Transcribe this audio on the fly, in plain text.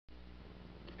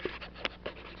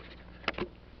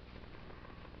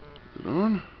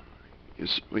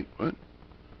Wait, what?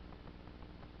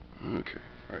 Okay.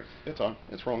 Alright, it's on.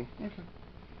 It's rolling. Okay.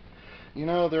 You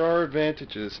know, there are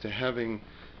advantages to having...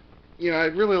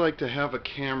 I'd really like to have a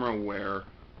camera where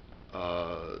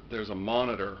there's a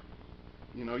monitor.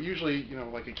 Usually,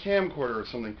 like a camcorder or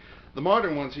something. The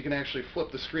modern ones, you can actually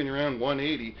flip the screen around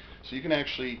 180, so you can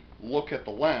actually look at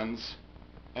the lens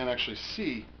and actually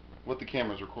see what the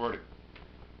camera's recording.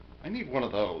 I need one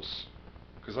of those,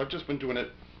 because I've just been doing it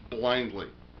blindly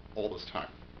all this time.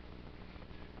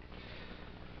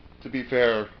 To be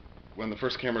fair, when the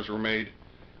first cameras were made,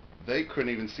 they couldn't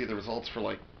even see the results for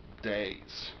like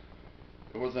days.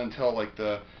 It wasn't until like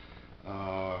the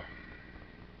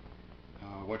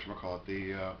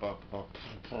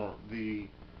whatchamacallit,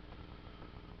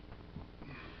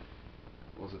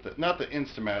 not the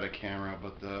Instamatic camera,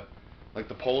 but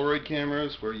the Polaroid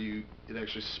cameras where it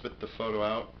actually spit the photo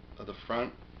out of the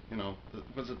front.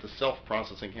 Was it the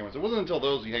self-processing cameras? It wasn't until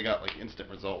those you got like instant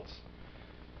results.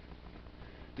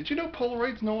 Did you know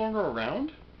Polaroid's no longer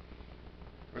around?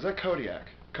 Or is that Kodak?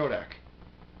 Kodak.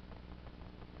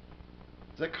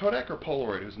 Is that Kodak or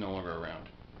Polaroid who's no longer around?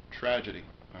 Tragedy,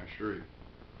 I assure you.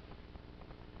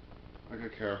 I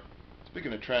could care.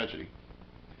 Speaking of tragedy.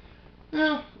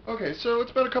 Yeah, okay, so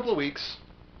it's been a couple of weeks.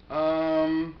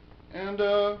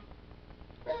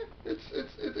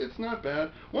 It's not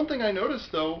bad. One thing I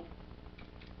noticed though,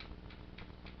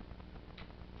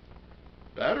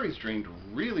 batteries drained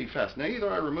really fast. Now either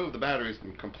I removed the batteries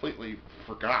and completely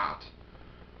forgot,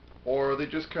 or they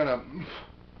just kind of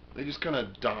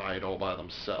died all by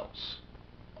themselves.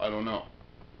 I don't know.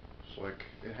 It's like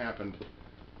it happened.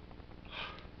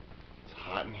 It's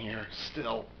hot in here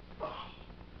still. Let's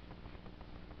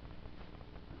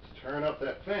turn up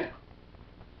that fan.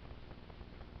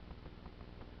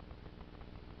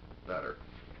 Better.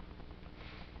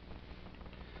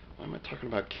 Why am I talking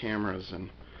about cameras and...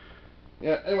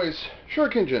 Yeah, anyways,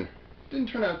 Shark Engine. Didn't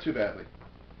turn out too badly.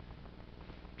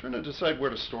 I'm trying to decide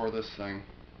where to store this thing.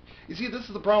 You see, this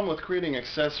is the problem with creating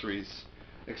accessories.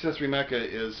 Accessory mecha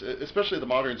is, especially the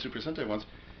modern Super Sentai ones,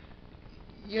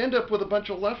 you end up with a bunch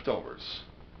of leftovers.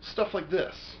 Stuff like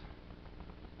this.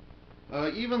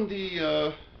 Even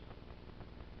the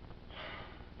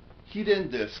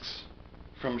heat-end discs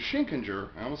from Shinkenger,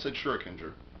 I almost said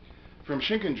Shurikinger, from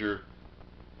Shinkenger,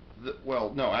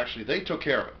 well, no, actually, they took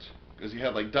care of it. Because you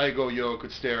had, like, Daigo Yo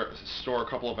could store a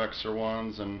couple of extra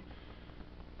ones, and,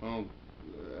 well,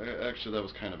 actually, that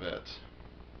was kind of it.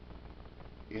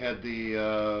 You had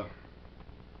the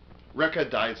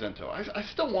Rekka Daizento. I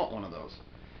still want one of those.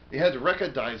 You had the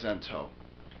Rekka Daizento,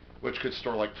 which could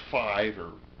store, like, 5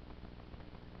 or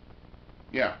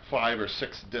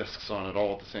 6 discs on it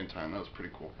all at the same time. That was pretty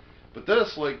cool. But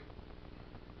this, like,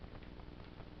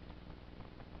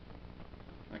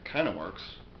 that kind of works.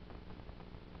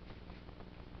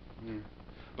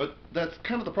 But that's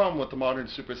kind of the problem with the modern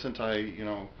Super Sentai,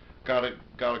 gotta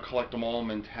collect them all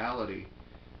mentality,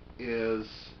 is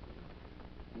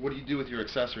what do you do with your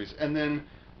accessories? And then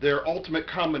their ultimate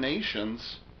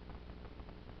combinations,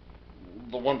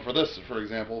 the one for this, for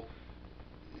example,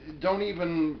 don't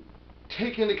even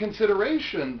take into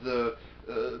consideration the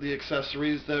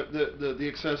accessories the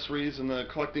accessories and the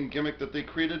collecting gimmick that they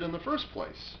created in the first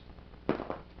place.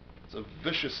 It's a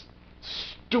vicious,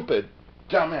 stupid,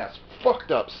 dumbass,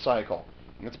 fucked up cycle.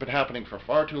 And it's been happening for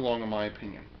far too long, in my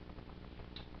opinion.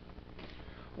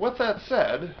 With that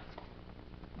said,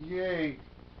 yay.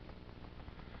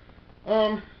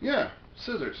 Yeah,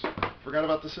 scissors. Forgot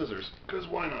about the scissors, because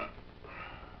why not?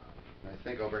 I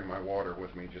think I'll bring my water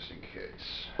with me just in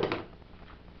case.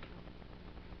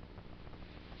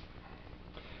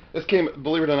 This came,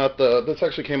 believe it or not, this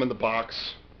actually came in the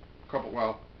box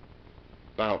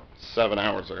about 7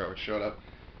 hours ago it showed up.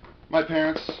 My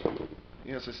parents,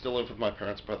 yes, I still live with my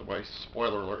parents, by the way,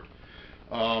 spoiler alert.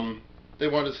 They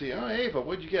wanted to see, oh, Ava,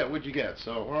 what'd you get?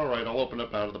 So, alright, I'll open it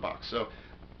up out of the box. So,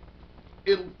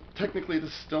 technically this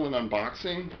is still an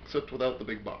unboxing, except without the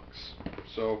big box.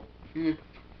 So, this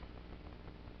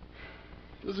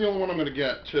is the only one I'm going to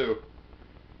get, too.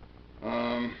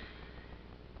 Am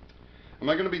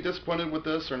I going to be disappointed with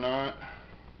this or not?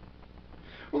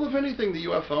 Well, if anything, the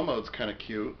UFO mode's kind of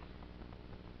cute.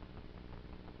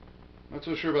 Not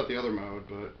so sure about the other mode,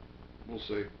 but we'll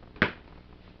see.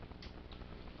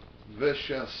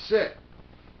 Vicious Sick.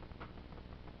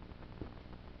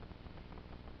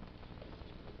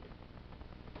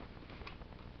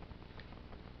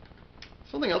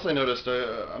 Something else I noticed,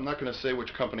 I'm not going to say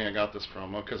which company I got this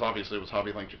from, because obviously it was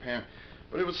HobbyLink Japan,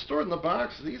 but it was stored in the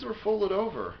box. These were folded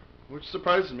over, which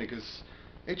surprises me, because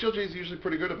HLJ is usually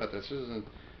pretty good about this.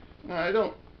 I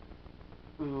don't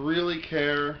really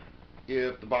care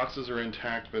if the boxes are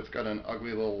intact, but it's got an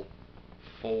ugly little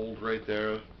fold right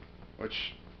there,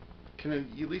 which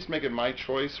can you at least make it my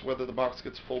choice whether the box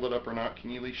gets folded up or not? Can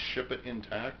you at least ship it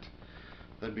intact?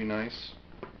 That'd be nice.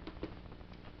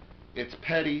 It's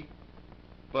petty,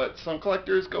 but some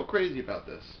collectors go crazy about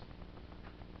this.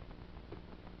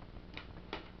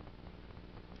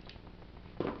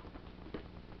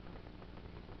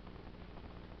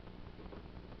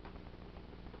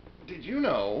 Did you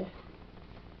know,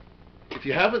 if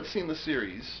you haven't seen the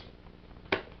series,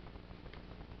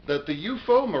 that the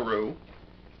Ufoumaru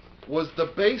was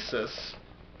the basis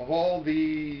of all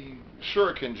the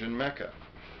Shuriken mecha?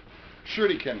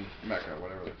 Shuriken mecha,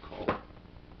 whatever they're called.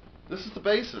 This is the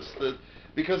basis.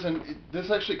 Because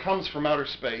this actually comes from outer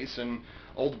space, and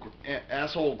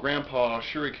asshole Grandpa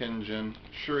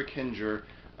Shurikenger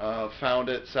found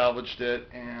it, salvaged it,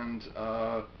 and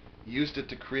used it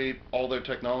to create all their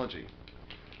technology.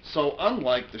 So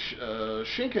unlike the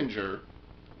Shinkenger,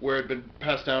 where it had been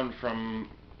passed down from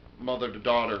mother to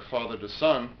daughter, father to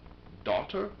son,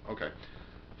 daughter? Okay.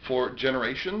 For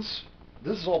generations,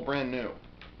 this is all brand new.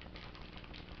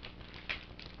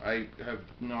 I have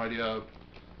no idea.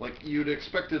 Like, you'd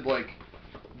expected, like,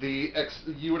 the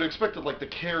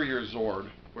Carrier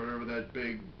Zord, whatever that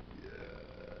big,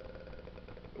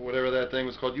 whatever that thing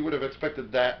was called. You would have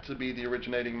expected that to be the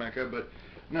originating mecha, but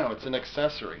no, it's an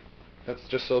accessory that's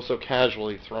just so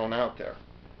casually thrown out there.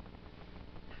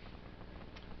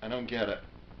 I don't get it.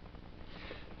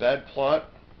 Bad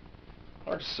plot?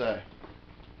 Hard to say.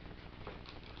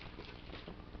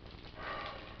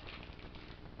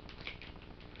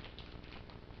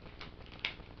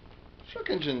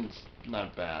 Shuriken's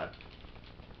not bad.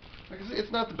 Like I say,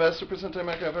 it's not the best Super Sentai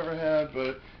mecha I've ever had,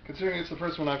 but considering it's the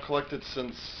first one I've collected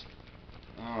since,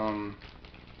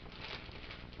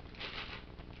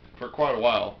 for quite a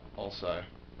while, I'll say.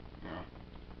 Yeah.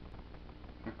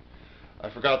 I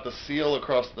forgot the seal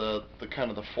across the kind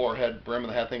of the forehead brim of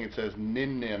the hat thing. It says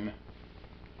Nin Nin.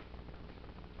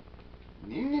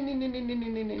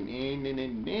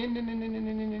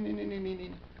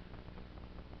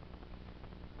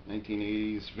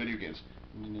 1980s video games.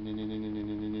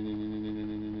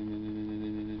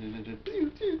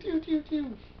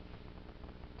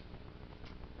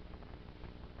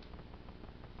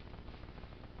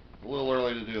 A little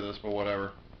early to do this, but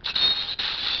whatever.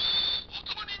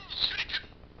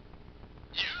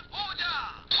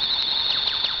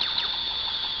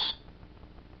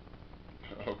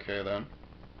 Okay then.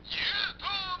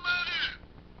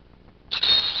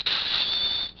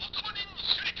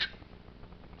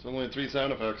 It's only 3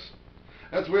 sound effects.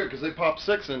 That's weird because they popped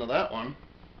 6 into that one.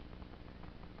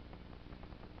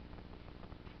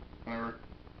 Whatever.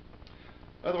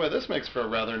 By the way, this makes for a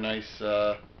rather nice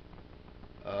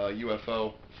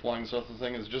UFO flying stuff. The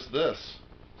thing is just this.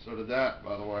 So did that,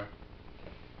 by the way.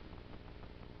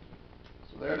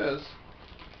 So there it is.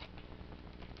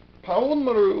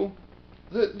 Paolanmaru.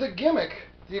 The gimmick,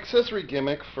 the accessory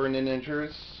gimmick for Ninja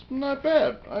is not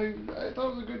bad. I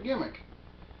thought it was a good gimmick.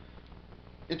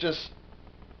 It just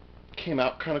came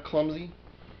out kind of clumsy.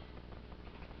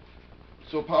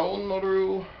 So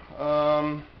Paolanmaru,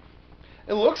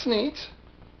 it looks neat.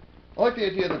 I like the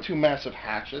idea of the 2 massive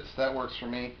hatchets. That works for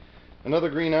me. Another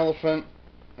green elephant.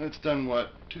 It's done, what,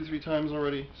 2-3 times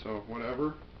already? So,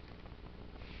 whatever.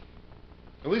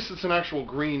 At least it's an actual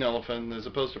green elephant as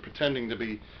opposed to pretending to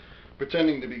be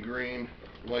green,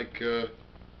 like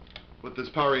what this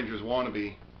Power Rangers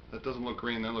wannabe. That doesn't look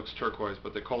green, that looks turquoise,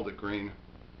 but they called it green.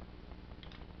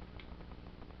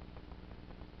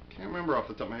 Can't remember off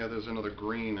the top of my head there's another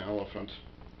green elephant.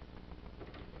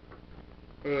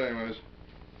 But anyways.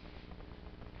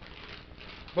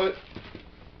 But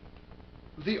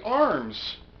the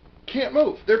arms can't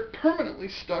move. They're permanently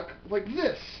stuck like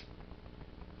this.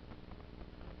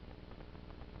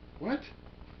 What?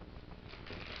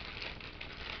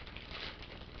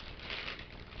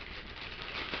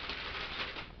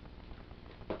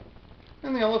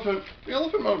 And the elephant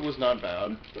mode was not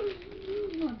bad.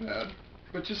 Not bad.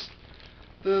 But just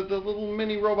the little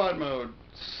mini robot mode,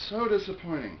 so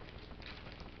disappointing.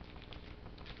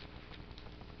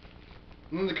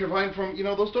 And then the combined form, you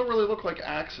know, those don't really look like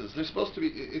axes. They're supposed to be,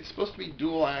 it's supposed to be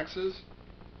dual axes,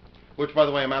 which, by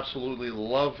the way, I'm absolutely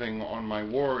loving on my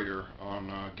warrior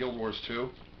on Guild Wars 2.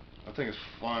 I think it's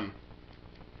fun.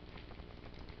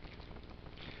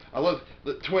 I love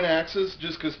the twin axes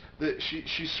just because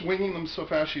she's swinging them so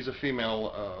fast. She's a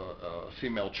female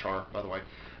Char, by the way,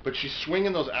 but she's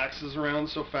swinging those axes around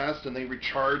so fast, and they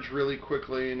recharge really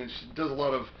quickly, and she does a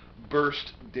lot of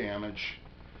burst damage.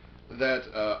 That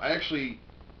I actually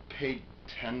paid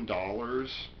 $10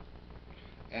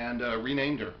 and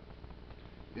renamed her.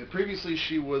 Yeah, previously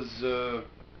she was,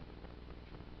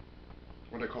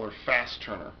 what do I call her? Fast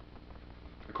Turner.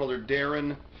 I called her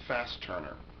Darren Fast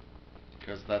Turner,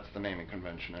 because that's the naming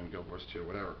convention in Guild Wars 2,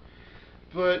 whatever.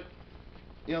 But,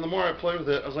 you know, the more I played with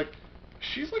it, I was like,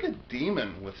 she's like a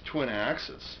demon with twin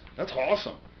axes. That's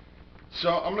awesome. So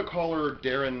I'm going to call her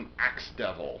Darren Axe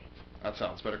Devil. That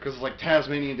sounds better, because it's like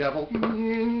Tasmanian Devil.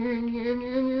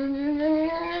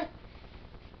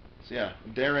 So yeah,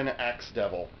 Darren Axe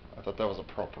Devil. I thought that was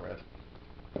appropriate.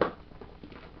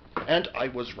 And I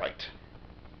was right.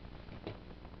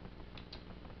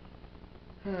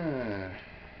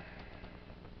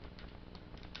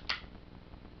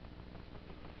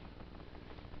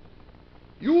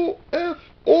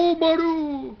 UFO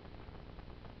Maru!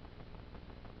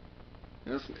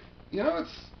 It's, you know,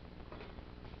 it's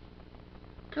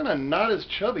kind of not as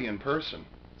chubby in person.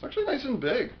 It's actually nice and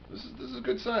big. This is a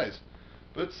good size.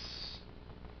 But it's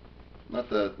not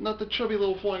the chubby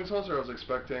little flying saucer I was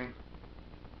expecting.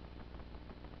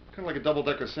 Kind of like a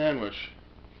double-decker sandwich.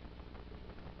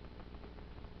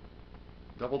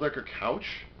 Double-decker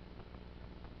couch?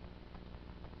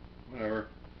 Whatever.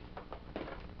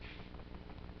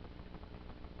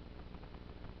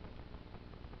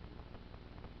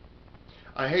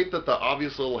 I hate that the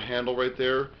obvious little handle right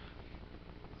there.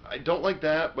 I don't like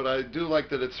that, but I do like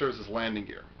that it serves as landing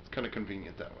gear. It's kind of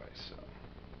convenient that way, so.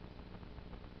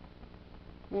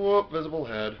 Whoop, visible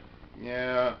head.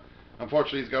 Yeah,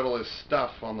 unfortunately he's got all his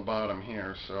stuff on the bottom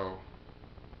here, so.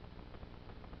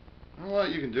 Not a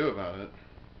lot you can do about it.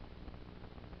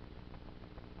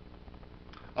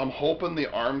 I'm hoping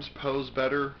the arms pose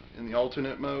better in the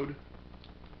alternate mode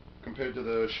compared to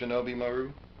the Shinobi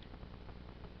Maru.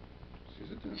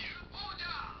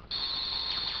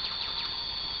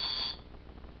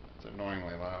 It's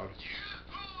annoyingly loud.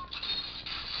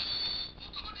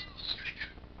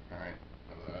 Alright,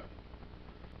 have that.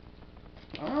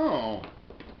 Oh!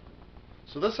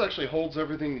 So this actually holds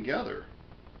everything together.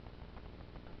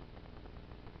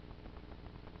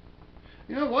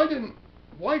 You know, why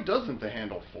doesn't the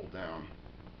handle fold down?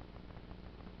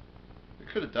 It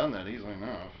could have done that easily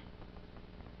enough.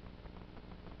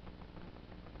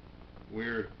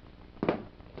 Weird.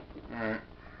 Alright.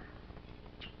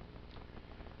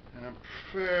 And I'm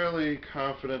fairly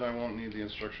confident I won't need the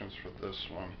instructions for this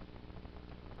one.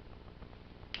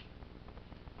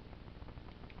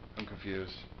 I'm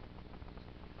confused.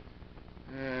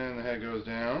 And the head goes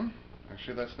down.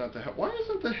 Actually, that's not the head. Why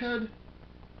isn't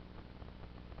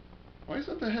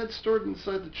the head stored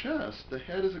inside the chest? The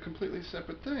head is a completely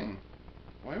separate thing.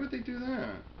 Why would they do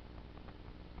that?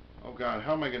 Oh god,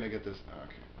 how am I going to get this?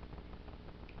 Okay.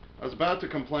 I was about to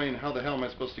complain, how the hell am I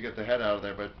supposed to get the head out of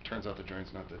there, but it turns out the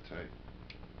joint's not that tight.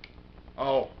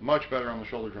 Oh, much better on the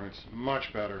shoulder joints.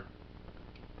 Much better.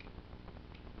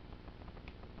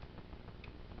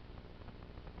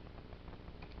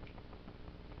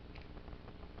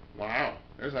 Wow,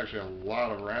 there's actually a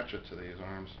lot of ratchet to these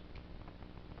arms.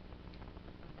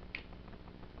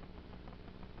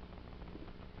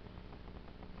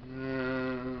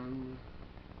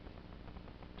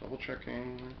 Double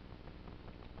checking.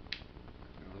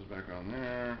 Goes back on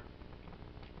there.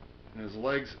 And his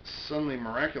legs suddenly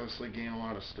miraculously gain a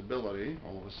lot of stability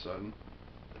all of a sudden.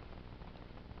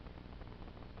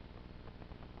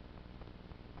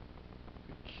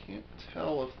 I can't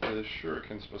tell if the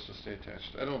shuriken's supposed to stay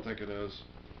attached. I don't think it is.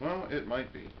 Well, it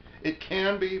might be. It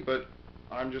can be, but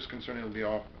I'm just concerned it'll be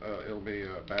off. It'll be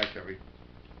back heavy.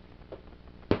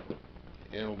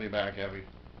 It'll be back heavy.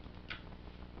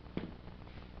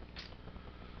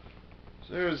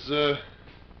 So there's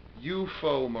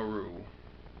UFO Maru.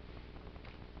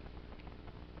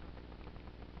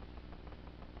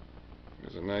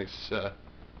 There's a nice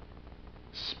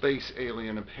space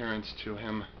alien appearance to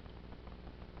him.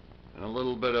 And a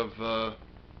little bit of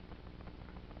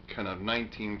kind of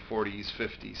 1940s,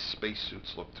 50s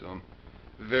spacesuits look to him.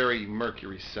 Very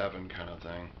Mercury 7 kind of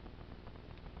thing.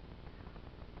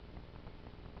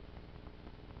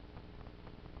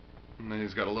 And then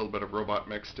he's got a little bit of robot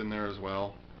mixed in there as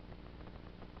well.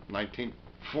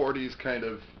 1940s kind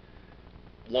of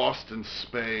Lost in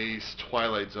Space,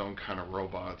 Twilight Zone kind of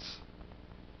robots.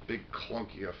 Big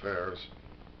clunky affairs.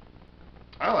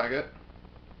 I like it.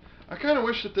 I kind of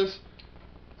wish that this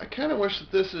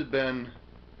had been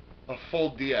a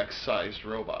full DX sized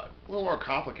robot. A little more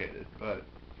complicated, but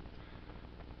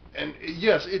and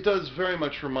yes, it does very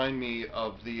much remind me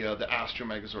of the Astro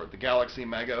Megazord, the Galaxy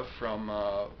Mega from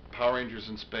Power Rangers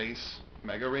in Space,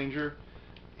 Mega Ranger.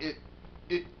 It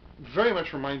very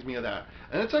much reminds me of that,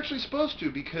 and it's actually supposed to,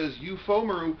 because UFO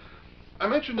Maru, I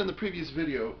mentioned in the previous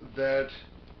video that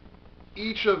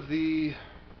each of the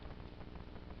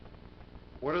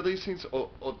what are these things?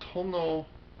 Otomonin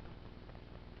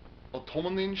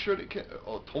shuriken,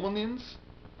 otomonins,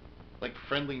 like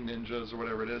friendly ninjas or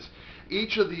whatever it is.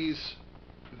 Each of these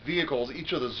vehicles,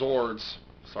 each of the Zords,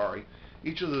 sorry,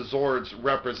 each of the Zords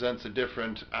represents a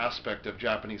different aspect of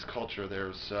Japanese culture.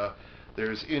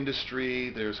 There's industry,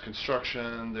 there's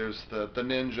construction, there's the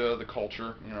ninja, the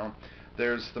culture, you know,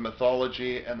 there's the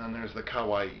mythology, and then there's the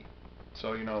kawaii.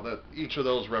 So you know that each of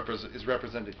those is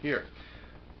represented here.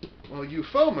 Well,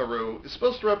 Ufoughmaru is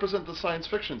supposed to represent the science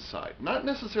fiction side, not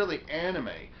necessarily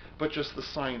anime, but just the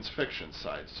science fiction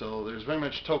side. So there's very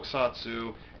much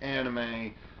tokusatsu,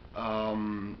 anime,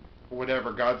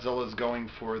 whatever Godzilla's going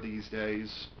for these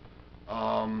days.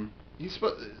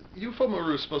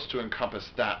 Ufoughmaru is supposed to encompass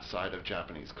that side of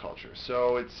Japanese culture.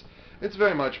 So it's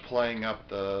very much playing up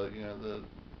the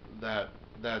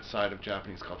that side of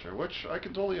Japanese culture, which I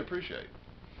can totally appreciate.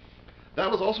 That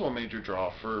was also a major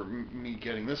draw for me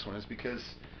getting this one, is because,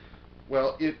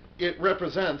 well, it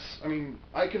represents, I mean,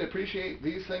 I can appreciate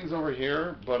these things over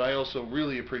here, but I also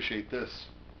really appreciate this.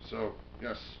 So,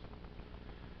 yes.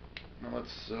 Now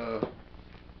let's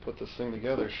put this thing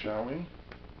together, shall we?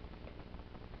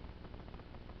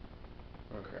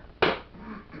 Okay.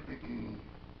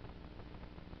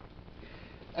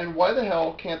 And why the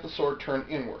hell can't the sword turn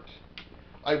inward?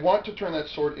 I want to turn that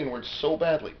sword inward so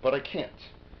badly, but I can't.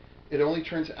 It only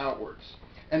turns outwards.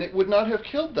 And it would not have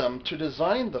killed them to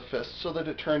design the fist so that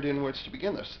it turned inwards to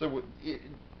begin this. To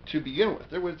begin with.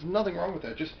 There was nothing wrong with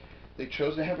that. Just they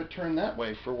chose to have it turn that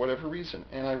way for whatever reason.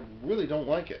 And I really don't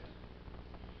like it.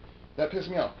 That pissed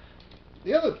me off.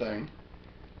 The other thing,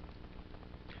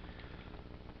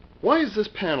 why is this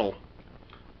panel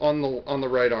on the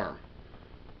right arm?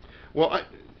 Well,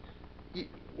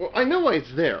 I know why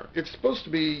it's there. It's supposed to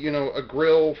be, you know, a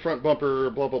grill, front bumper,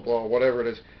 blah, blah, blah, whatever it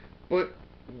is. But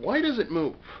why does it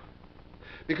move?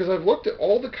 Because I've looked at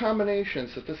all the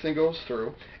combinations that this thing goes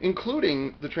through,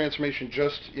 including the transformation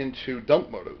just into dump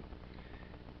mode.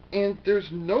 And there's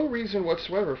no reason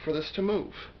whatsoever for this to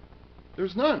move.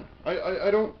 There's none.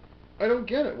 I don't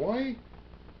get it. Why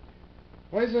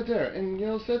is that there? And, you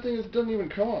know, that thing doesn't even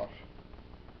come off.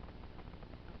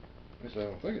 At least I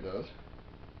don't think it does.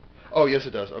 Oh, yes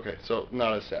it does. Okay, so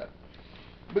not as sad.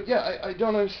 But yeah, I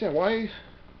don't understand. Why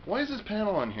is this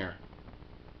panel on here?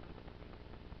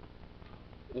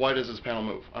 Why does this panel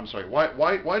move? I'm sorry.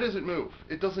 Why does it move?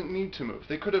 It doesn't need to move.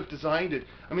 They could have designed it.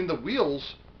 I mean, the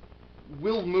wheels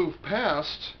will move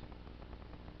past.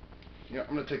 Yeah,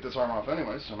 I'm going to take this arm off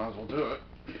anyway, so I might as well do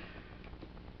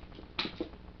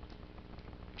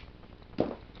it.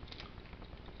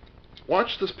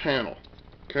 Watch this panel.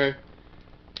 Okay?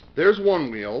 There's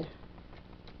one wheel.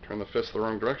 Turn the fist the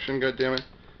wrong direction, goddammit.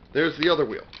 There's the other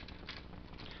wheel.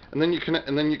 And then you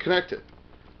connect it.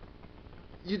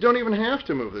 You don't even have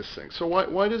to move this thing. So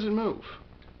why does it move?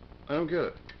 I don't get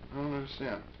it. I don't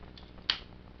understand.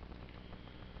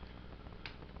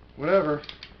 Whatever.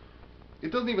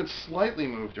 It doesn't even slightly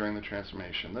move during the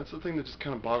transformation. That's the thing that just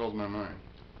kind of boggles my mind.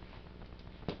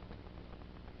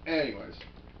 Anyways.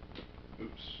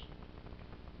 Oops.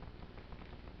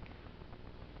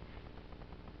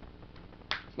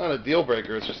 It's not a deal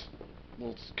breaker, it's just,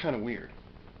 well, it's kind of weird.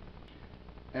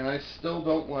 And I still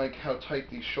don't like how tight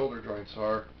these shoulder joints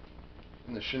are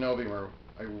in the Shinobi Maru.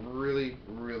 I really,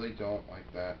 really don't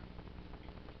like that.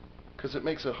 Because it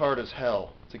makes it hard as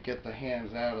hell to get the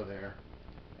hands out of there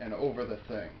and over the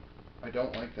thing. I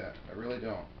don't like that. I really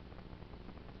don't.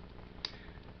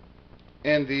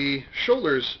 And the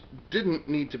shoulders didn't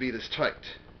need to be this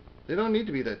tight. They don't need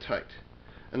to be that tight.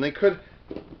 And they could...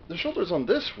 The shoulders on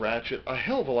this ratchet a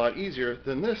hell of a lot easier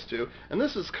than this do, and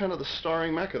this is kind of the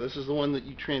starring mecha. This is the one that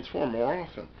you transform more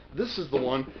often. This is the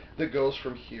one that goes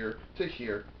from here to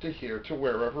here to here to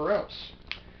wherever else.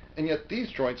 And yet these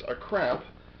joints are crap,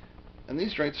 and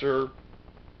these joints are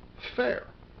fair.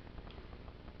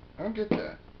 I don't get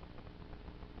that.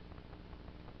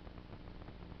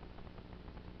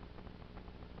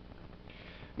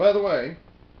 By the way,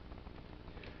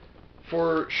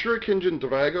 for Shurikenjin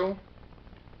Drago,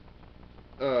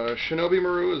 Shinobi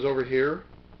Maru is over here,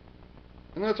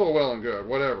 and that's all well and good,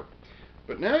 whatever.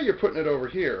 But now you're putting it over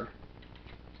here.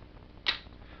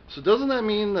 So doesn't that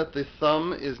mean that the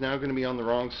thumb is now going to be on the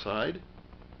wrong side?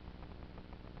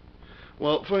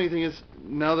 Well, funny thing is,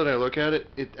 now that I look at it,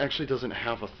 it actually doesn't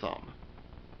have a thumb.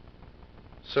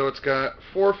 So it's got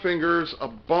 4 fingers, a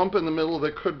bump in the middle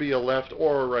that could be a left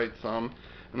or a right thumb,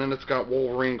 and then it's got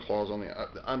Wolverine claws on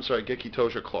the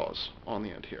Gekitoja claws on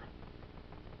the end here.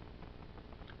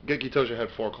 Gekitoja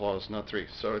had 4 claws, not 3,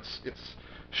 so it's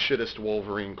shittest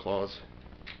Wolverine claws.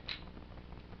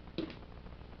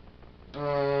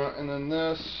 And then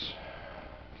this,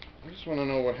 I just want to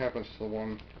know what happens to the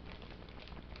one.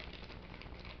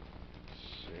 Let's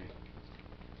see.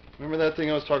 Remember that thing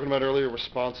I was talking about earlier,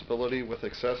 responsibility with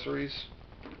accessories?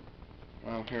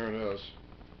 Well, here it is.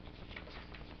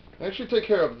 Actually take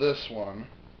care of this one.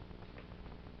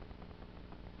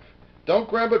 Don't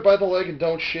grab it by the leg and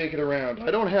don't shake it around.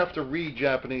 I don't have to read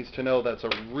Japanese to know that's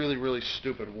a really, really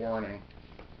stupid warning.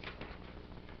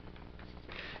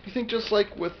 You think just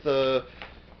like with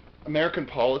American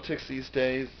politics these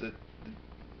days, that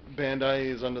Bandai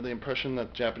is under the impression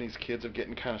that Japanese kids are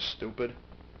getting kind of stupid?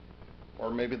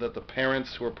 Or maybe that the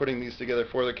parents who are putting these together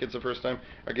for their kids the first time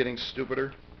are getting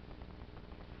stupider?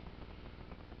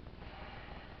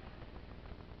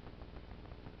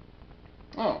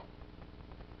 Oh.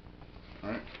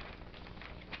 Alright.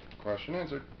 Question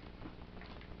answered.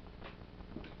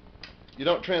 You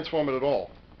don't transform it at all,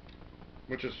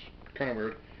 which is kind of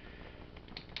weird.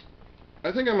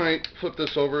 I think I might flip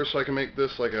this over so I can make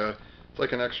this like it's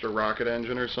like an extra rocket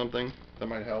engine or something. That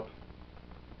might help.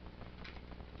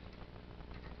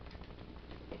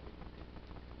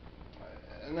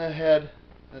 And the head,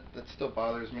 that still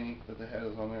bothers me that the head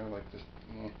is on there like this.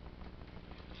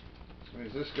 So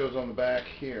this goes on the back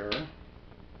here.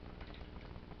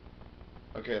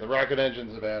 Okay, the rocket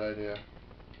engine's a bad idea.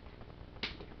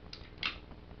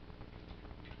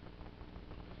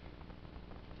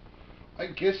 I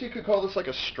guess you could call this like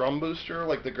a strum booster,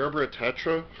 like the Gerber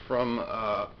Tetra from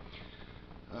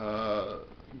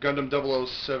Gundam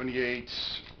 0078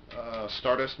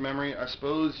 Stardust Memory. I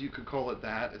suppose you could call it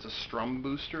that. It's a strum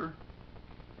booster.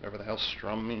 Whatever the hell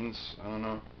strum means, I don't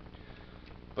know.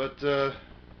 But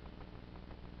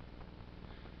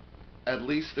at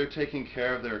least they're taking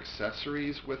care of their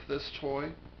accessories with this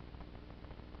toy.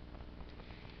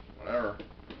 Whatever.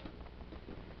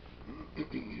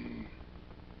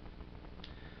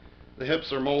 The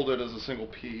hips are molded as a single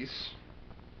piece.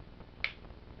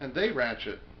 And they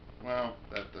ratchet. Well,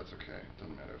 that's okay.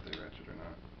 Doesn't matter if they ratchet or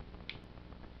not.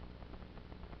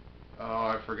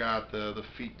 Oh, I forgot the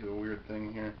feet do a weird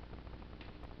thing here.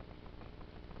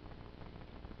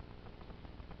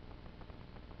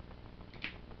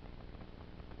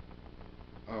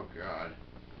 Oh God.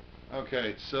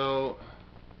 Okay, so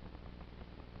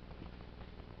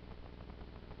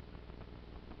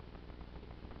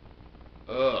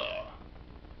ugh.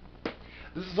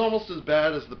 This is almost as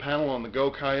bad as the panel on the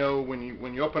Go-Kaio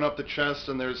when you open up the chest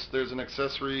and there's an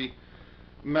accessory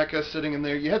mecha sitting in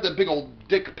there. You had that big old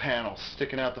dick panel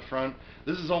sticking out the front.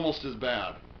 This is almost as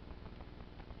bad.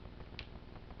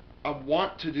 I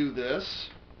want to do this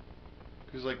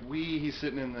because like he's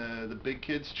sitting in the big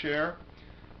kid's chair,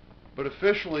 but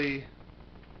officially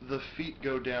the feet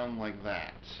go down like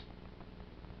that.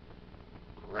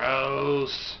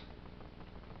 Gross.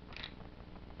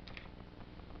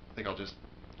 I think I'm just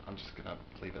gonna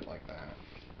leave it like that.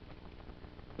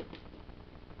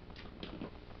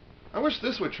 I wish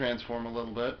this would transform a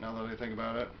little bit, now that I think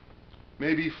about it.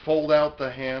 Maybe fold out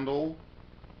the handle,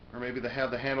 or maybe they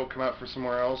have the handle come out for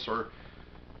somewhere else, or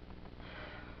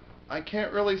I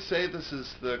can't really say this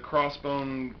is the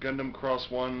Crossbone Gundam Cross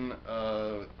 1,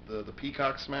 the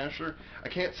Peacock Smasher. I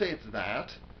can't say it's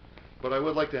that, but I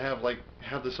would like to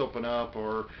have this open up,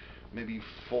 or maybe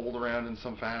fold around in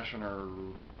some fashion, or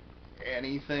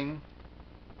anything.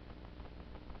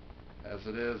 As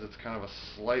it is, it's kind of a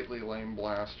slightly lame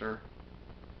blaster.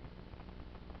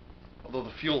 Although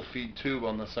the fuel feed tube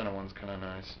on the center one's kind of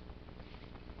nice.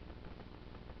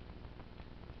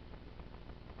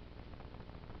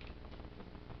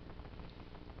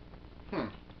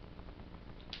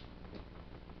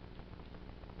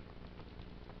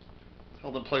 It's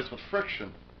held in place with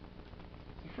friction.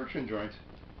 It's a friction joint.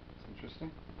 It's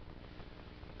interesting.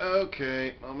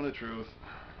 Okay, moment of truth.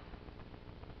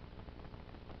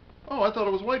 Oh, I thought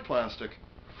it was white plastic.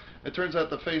 It turns out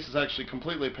the face is actually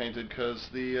completely painted because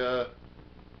the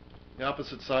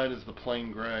opposite side is the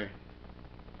plain gray.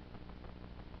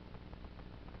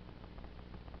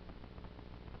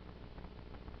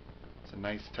 It's a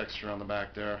nice texture on the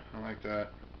back there. I like that.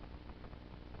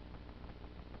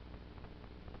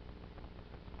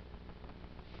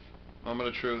 Moment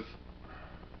of truth.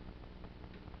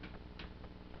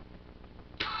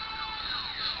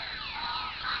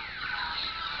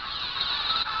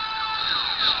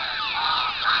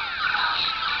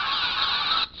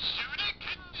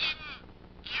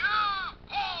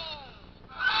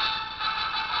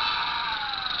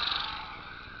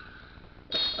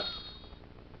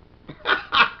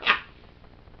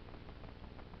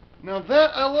 Now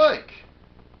that I like.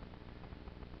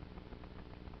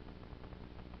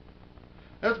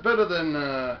 That's better than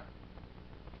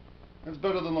That's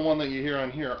better than the one that you hear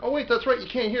on here. Oh wait, that's right, you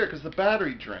can't hear it because the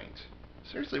battery drained.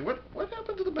 Seriously, what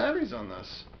happened to the batteries on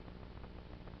this?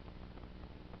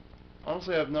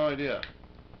 Honestly, I have no idea.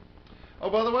 Oh,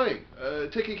 by the way,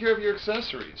 taking care of your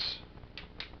accessories.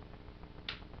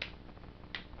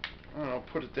 I don't know,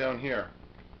 put it down here.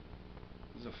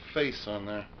 There's a face on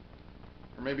there.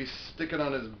 Or maybe stick it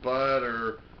on his butt,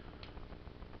 or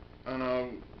I don't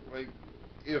know, like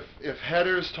if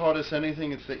headers taught us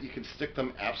anything, it's that you can stick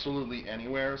them absolutely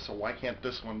anywhere, so why can't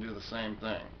this one do the same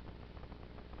thing?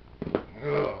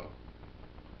 Ugh.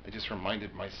 I just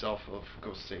reminded myself of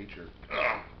Goseiger.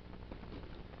 Ugh.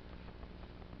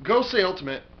 Gosei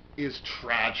Ultimate is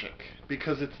tragic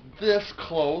because it's this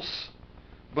close,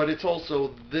 but it's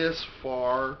also this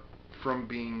far from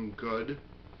being good.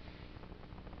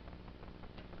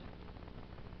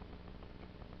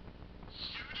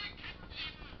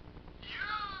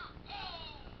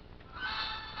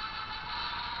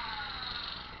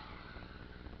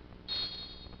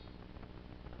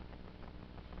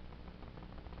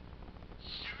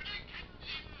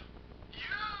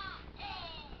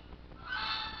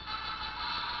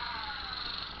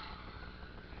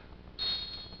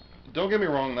 Don't get me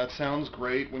wrong, that sounds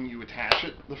great when you attach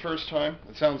it the first time.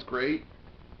 It sounds great.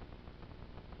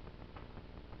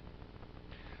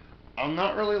 I'm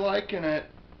not really liking it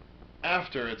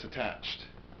after it's attached.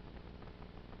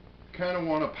 I kind of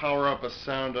want to power up a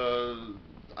sound.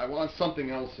 I want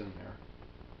something else in there.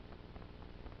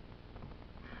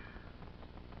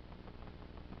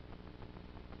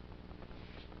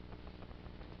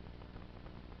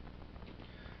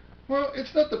 Well,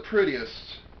 it's not the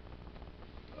prettiest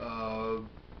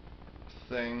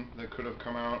thing that could have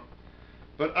come out,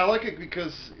 but I like it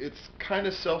because it's kind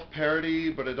of self-parody,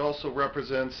 but it also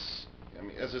represents, I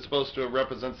mean, as it's supposed to, it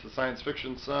represents the science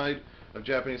fiction side of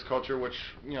Japanese culture, which,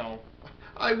 you know,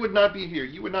 I would not be here.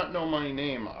 You would not know my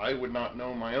name. I would not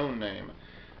know my own name.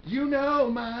 You know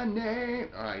my name.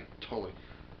 I totally.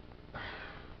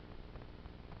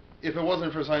 If it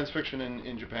wasn't for science fiction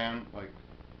in Japan, like,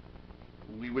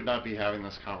 we would not be having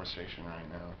this conversation right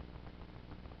now.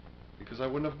 Because I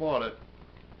wouldn't have bought it.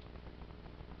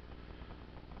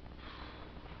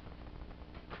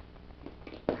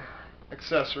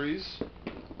 Accessories.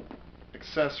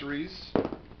 Accessories.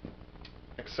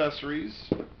 Accessories.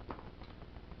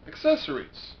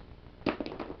 Accessories.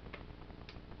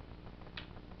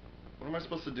 What am I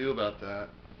supposed to do about that?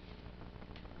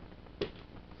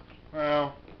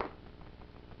 Well,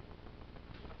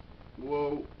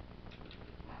 whoa.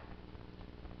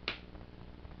 Did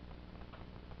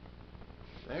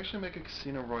they actually make a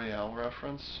Casino Royale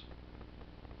reference?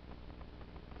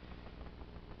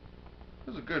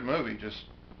 It was a good movie, just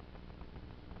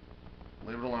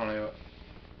leave it alone, Ava.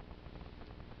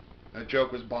 That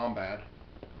joke was bomb bad.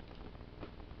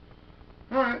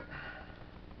 Alright.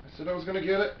 I said I was going to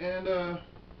get it, and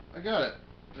I got it.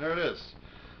 There it is.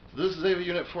 So this is Ava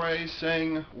Unit 4A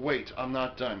saying, wait, I'm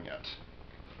not done yet.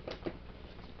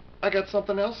 I got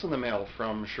something else in the mail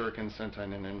from Shuriken Sentai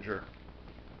Ninja.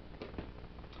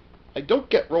 I don't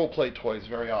get roleplay toys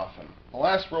very often. The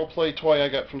last roleplay toy I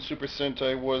got from Super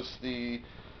Sentai was the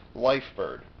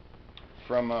Lifebird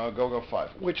from GoGo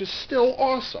 5, which is still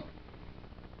awesome.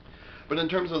 But in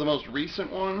terms of the most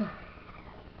recent one,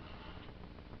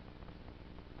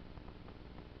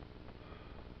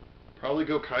 probably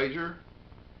Gokaiger.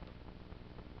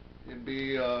 It'd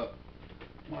be,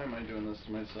 why am I doing this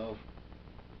to myself?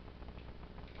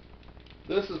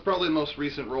 This is probably the most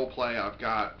recent roleplay I've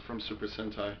got from Super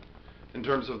Sentai, in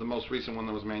terms of the most recent one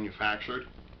that was manufactured.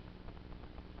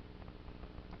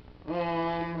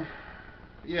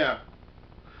 Yeah.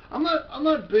 I'm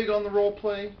not big on the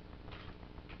roleplay.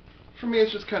 For me,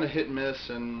 it's just kind of hit and miss,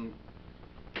 and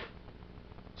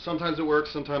sometimes it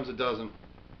works, sometimes it doesn't.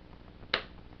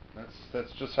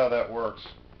 That's just how that works.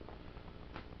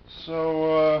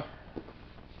 So, oh,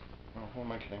 who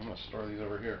am I kidding? I'm gonna store these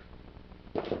over here,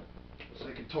 so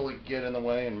they can totally get in the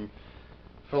way and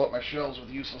fill up my shelves with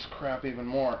useless crap even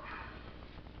more.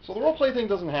 So the roleplay thing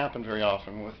doesn't happen very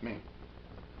often with me.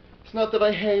 It's not that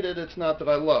I hate it, it's not that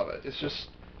I love it. It's just,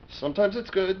 sometimes it's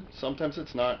good, sometimes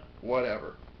it's not,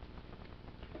 whatever.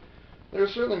 There are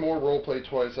certainly more roleplay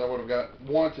toys I would have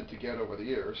wanted to get over the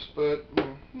years, but,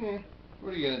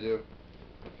 what are you going to do?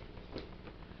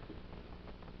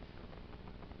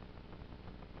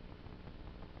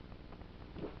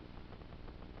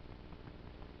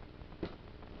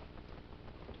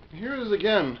 Here it is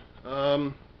again.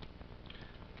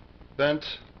 Bent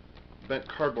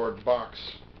cardboard box.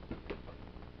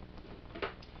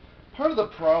 Part of the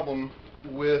problem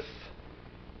with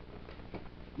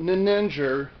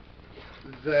Ninja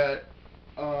that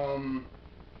um,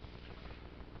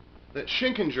 that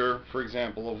Schinkinger, for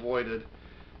example, avoided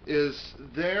is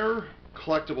their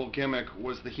collectible gimmick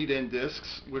was the heat-end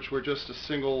discs, which were just a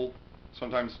single,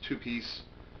 sometimes two-piece.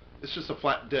 It's just a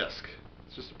flat disc.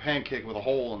 It's just a pancake with a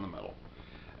hole in the middle.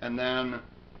 And then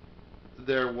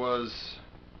there was,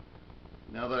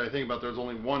 now that I think about it, there's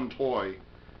only one toy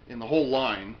in the whole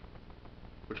line,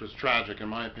 which was tragic in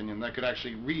my opinion, that could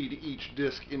actually read each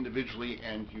disc individually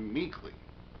and uniquely.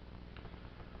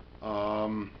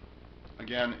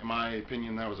 Again, in my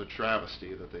opinion, that was a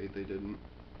travesty that they didn't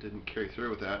carry through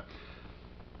with that.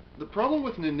 The problem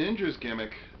with Ninja's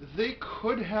gimmick, they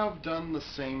could have done the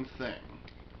same thing,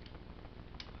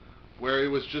 where it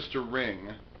was just a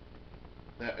ring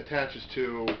that attaches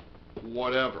to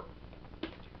whatever.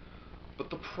 But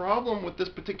the problem with this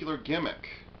particular gimmick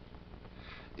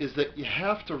is that you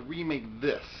have to remake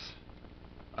this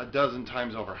a dozen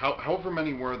times over. However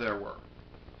many there were.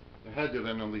 There had to have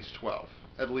been at least 12,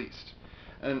 at least.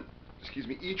 And, excuse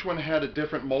me, each one had a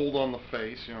different mold on the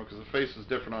face, you know, because the face is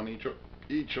different on each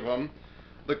of them.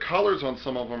 The colors on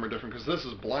some of them are different, because this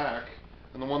is black,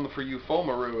 and the one for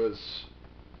Eufomaru is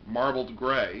marbled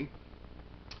gray.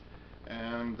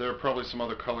 And there are probably some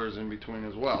other colors in between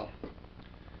as well.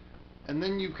 And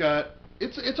then you've got,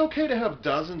 it's okay to have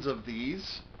dozens of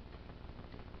these,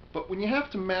 but when you have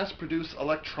to mass produce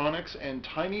electronics and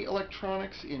tiny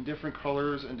electronics in different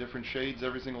colors and different shades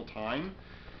every single time,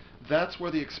 that's where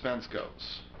the expense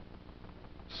goes.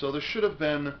 So there should have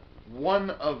been one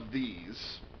of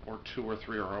these, or two or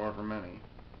three or however many,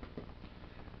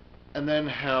 and then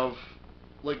have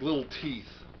like little teeth,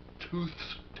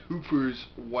 toothers,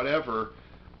 whatever,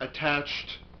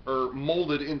 attached or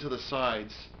molded into the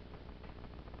sides.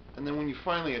 And then when you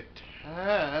finally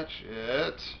attach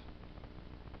it,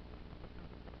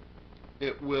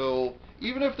 it will,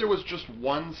 even if there was just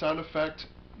one sound effect,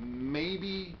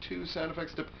 maybe two sound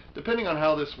effects, depending on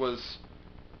how this was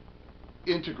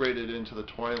integrated into the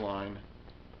toy line,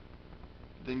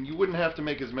 then you wouldn't have to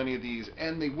make as many of these,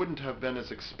 and they wouldn't have been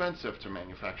as expensive to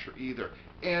manufacture either.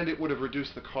 And it would have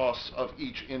reduced the costs of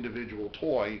each individual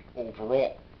toy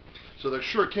overall. So the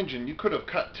Shuriken, you could have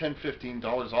cut $10,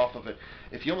 $15 off of it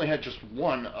if you only had just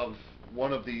one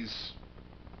of these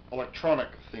electronic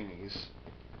thingies.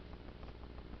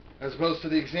 As opposed to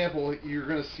the example you're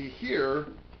going to see here,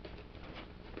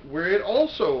 where it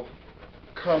also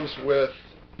comes with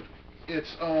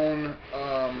its own,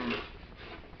 oh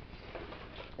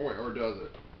wait, or does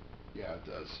it? Yeah, it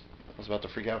does. I was about to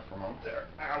freak out for a moment there.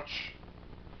 Ouch.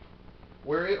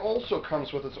 Where it also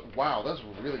comes with its, wow, that's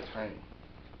really tiny.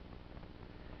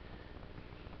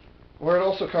 Where it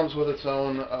also comes with its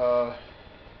own,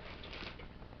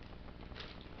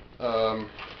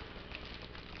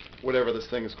 whatever this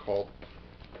thing is called.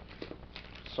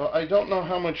 So I don't know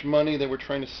how much money they were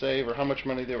trying to save or how much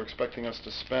money they were expecting us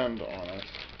to spend on it.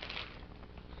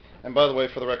 And by the way,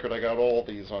 for the record, I got all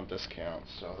these on discount,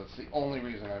 so that's the only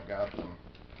reason I've got them.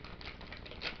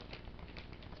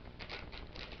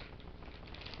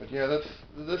 But yeah,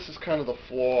 this is kind of the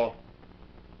flaw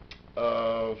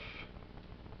of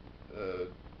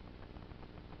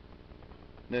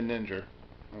Ninja.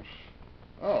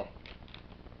 Oh.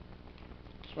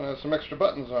 This one has some extra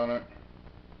buttons on it.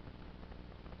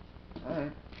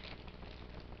 Alright.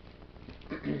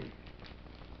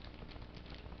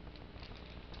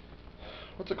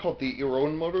 What's it called? The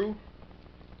Ironmoru?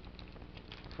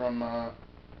 From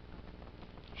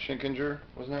Schinkinger?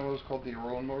 Wasn't that what it was called? The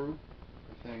Ironmoru?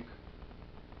 I think.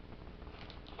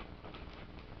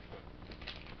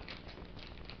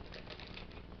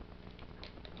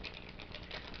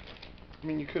 I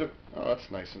mean, you could have... Oh,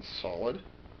 that's nice and solid.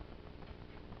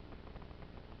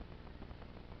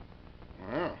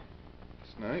 Wow.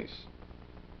 It's nice.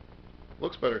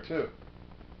 Looks better, too.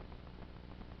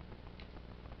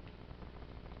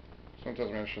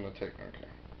 Sometimes I shouldn't have taken... Okay.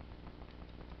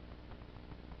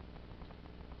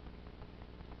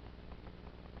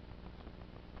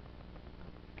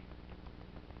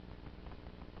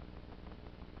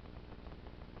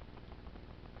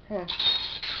 Huh.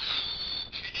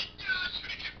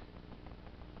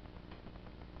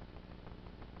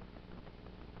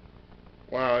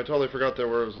 Wow, I totally forgot there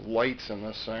was lights in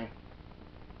this thing.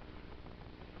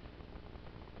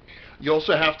 You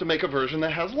also have to make a version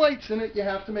that has lights in it. You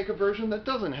have to make a version that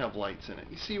doesn't have lights in it.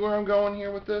 You see where I'm going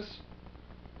here with this?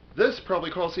 This probably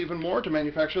costs even more to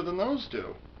manufacture than those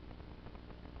do.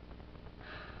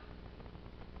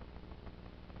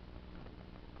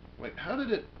 Wait, how did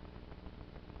it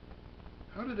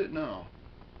know?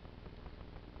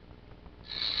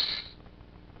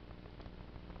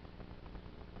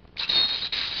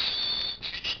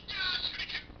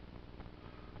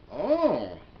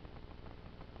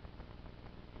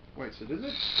 generates it, is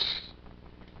it?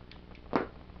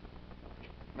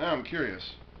 Now I'm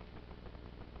curious.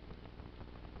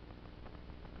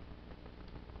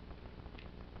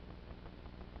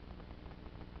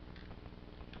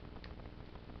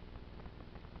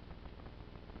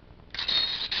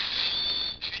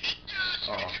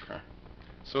 Oh, okay.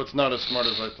 So it's not as smart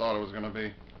as I thought it was going to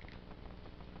be.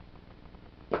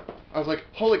 I was like,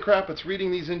 holy crap, it's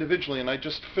reading these individually, and I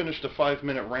just finished a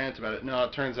 5-minute rant about it. No,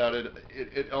 it turns out it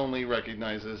only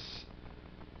recognizes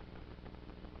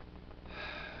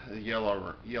the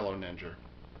yellow ninja.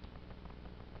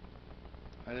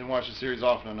 I didn't watch the series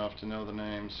often enough to know the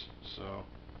names, so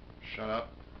shut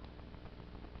up.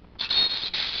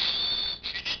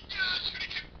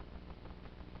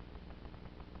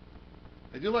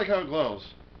 I do like how it glows.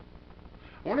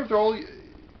 I wonder if they're all...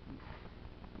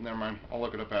 Never mind, I'll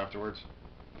look it up afterwards.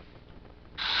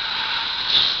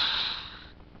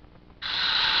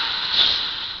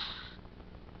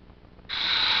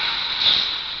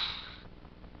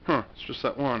 Huh, it's just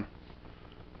that one.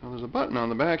 Now there's a button on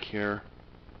the back here.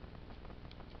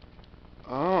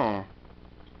 Oh.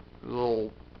 There's a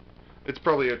little... It's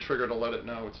probably a trigger to let it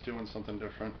know it's doing something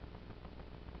different.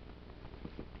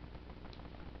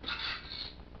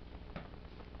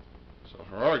 So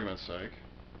for argument's sake...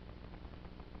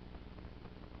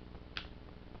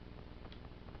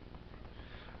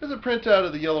 There's a printout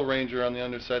of the Yellow Ranger on the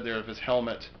underside there of his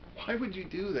helmet. Why would you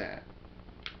do that?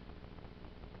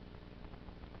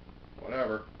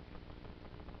 Whatever.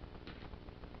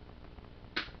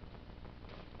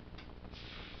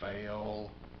 Fail.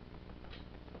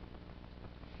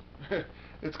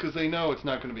 It's because they know it's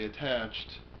not going to be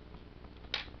attached.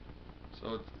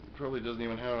 So it probably doesn't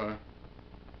even have a...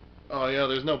 Oh yeah,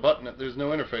 there's no button, there's no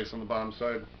interface on the bottom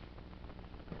side.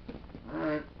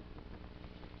 Alright.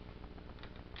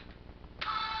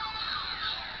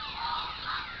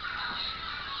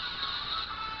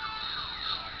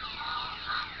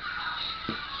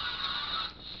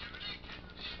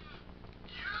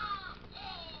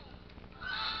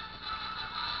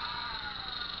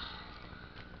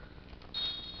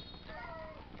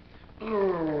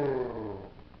 Oh.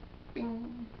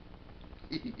 Bing.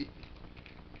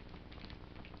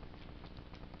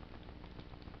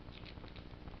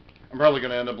 I'm probably going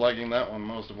to end up liking that one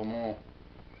most of them all.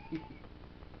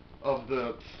 Of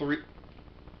the three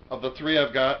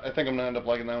I've got, I think I'm going to end up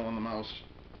liking that one the most.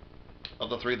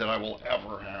 Of the 3 that I will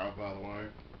ever have, by the way.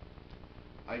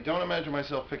 I don't imagine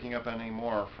myself picking up any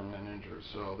more from the Ninjas,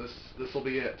 so this will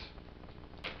be it.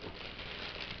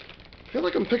 I feel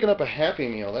like I'm picking up a Happy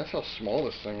Meal. That's how small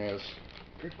this thing is.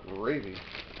 Good gravy.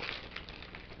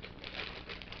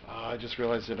 Oh, I just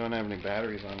realized I don't have any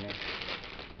batteries on me.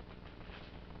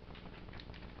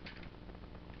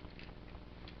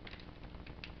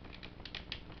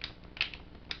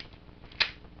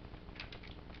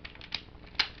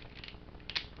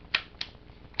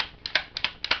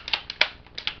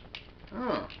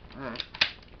 Oh, alright.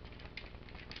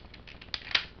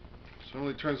 So it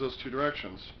only turns those 2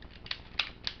 directions.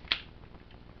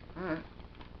 Alright.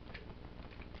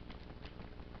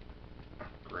 Oh,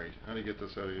 great. How do you get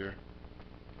this out of here?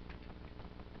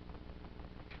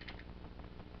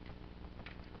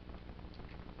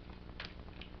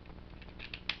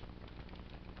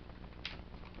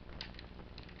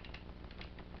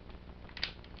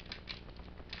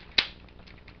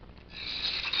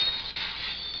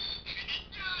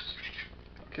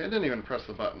 Okay, I didn't even press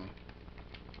the button.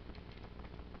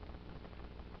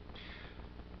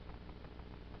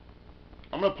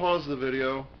 I'm going to pause the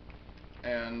video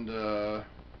and, what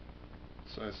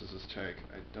size does this take?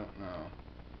 I don't know.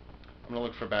 I'm going to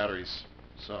look for batteries,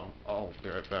 so I'll be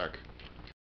right back.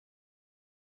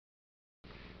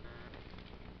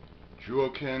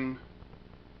 Juoken,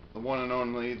 the one and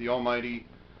only, the almighty,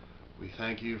 we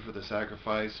thank you for the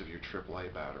sacrifice of your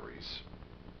AAA batteries.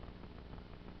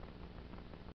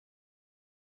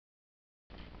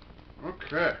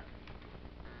 Okay.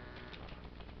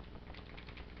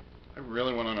 I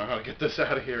really want to know how to get this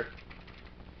out of here.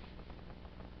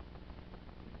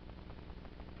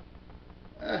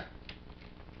 Eh.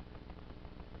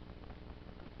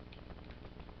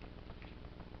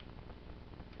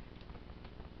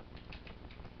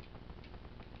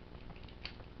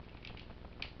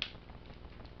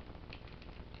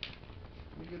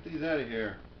 Let me get these out of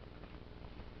here.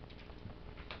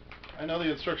 I know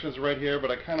the instructions are right here, but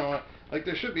I kind of want... Like,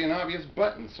 there should be an obvious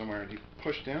button somewhere. Do you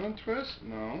push down and twist?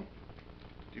 No.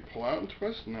 Do you pull out and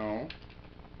twist? No.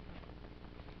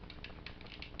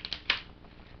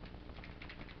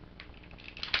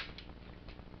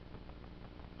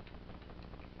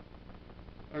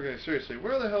 Okay, seriously,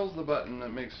 where the hell's the button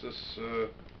that makes this,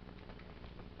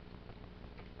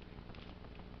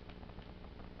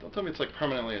 Don't tell me it's like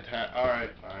permanently attached. Alright,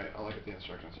 I'll look at the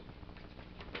instructions.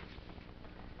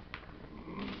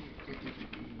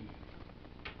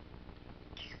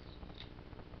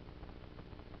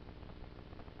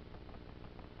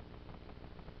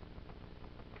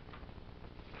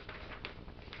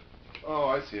 Oh,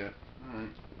 I see it. Alright.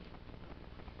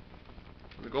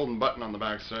 The golden button on the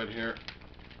back side here.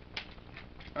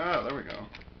 Ah, there we go.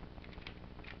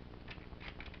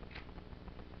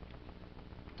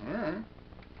 Alright.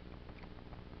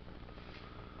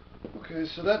 Okay,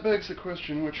 so that begs the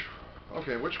question,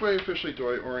 which way officially do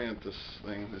I orient this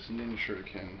thing, this Nin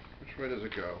Shuriken? Which way does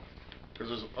it go? Because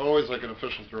there's always like an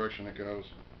official direction it goes.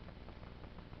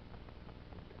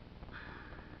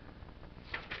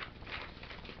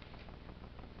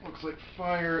 Looks like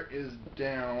fire is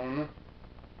down,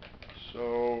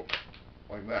 so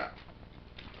like that.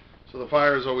 So the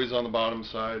fire is always on the bottom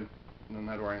side, and then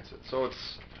that orients it. So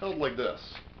it's held like this.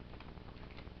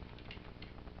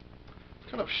 It's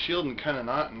kind of shielded and kind of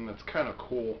not, and it's kind of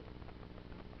cool.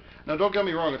 Now don't get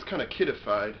me wrong, it's kind of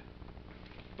kiddified,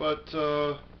 but it's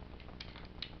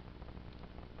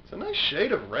a nice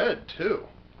shade of red too.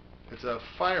 It's a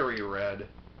fiery red.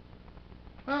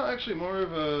 Well, actually more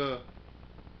of a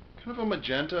kind of a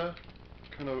magenta,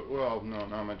 kind of, well, no,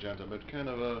 not magenta, but kind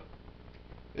of a,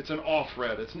 it's an off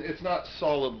red. It's not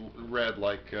solid red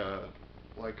like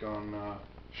on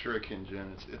Shuriken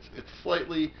Jin. It's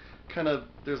slightly kind of,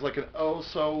 there's like an oh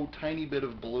so tiny bit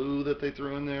of blue that they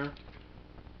threw in there.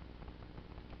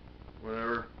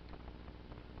 Whatever.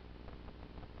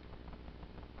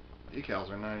 Decals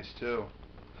are nice too.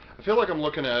 I feel like I'm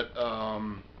looking at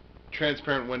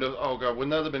transparent windows. Oh god,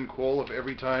 wouldn't that have been cool if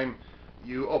every time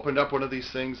you opened up one of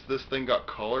these things, this thing got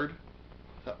colored?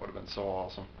 That would have been so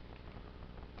awesome.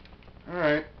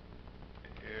 Alright.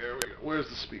 Here we go. Where's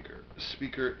the speaker? The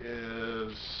speaker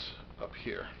is up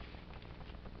here.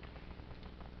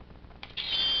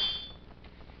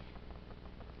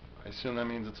 I assume that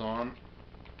means it's on.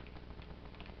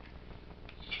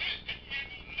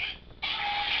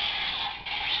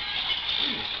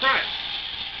 Jesus Christ!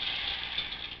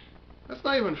 That's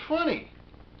not even funny.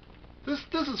 This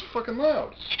is fucking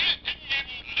loud.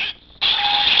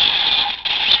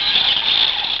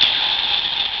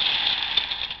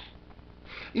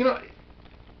 You know,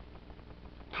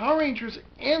 Power Rangers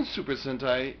and Super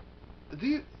Sentai,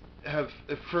 these have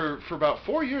for about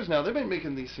 4 years now. They've been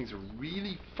making these things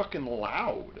really fucking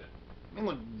loud. I mean,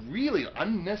 like really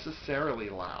unnecessarily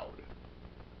loud.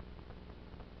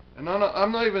 And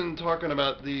I'm not even talking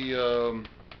about the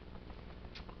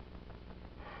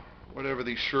whatever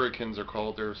these shurikens are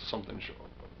called. There's something,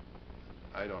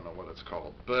 I don't know what it's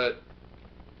called, but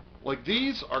like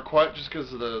these are quite, just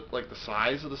because of the like the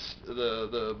size of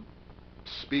the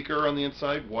speaker on the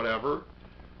inside, whatever.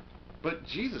 But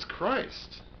Jesus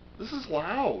Christ, this is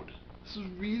loud. This is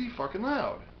really fucking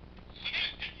loud.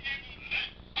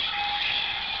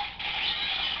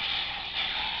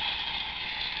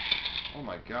 Oh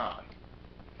my god.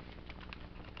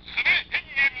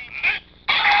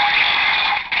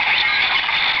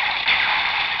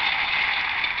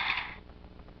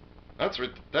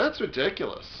 That's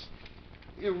ridiculous.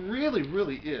 It really,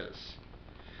 really is.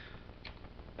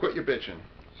 Quit your bitching.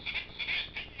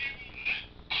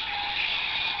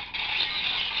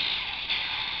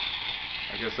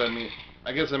 I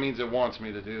guess that means it wants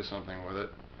me to do something with it.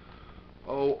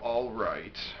 Oh, all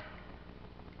right.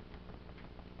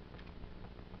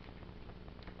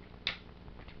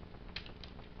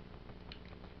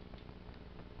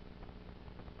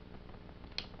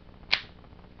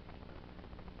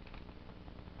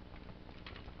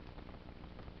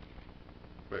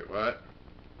 Wait, what?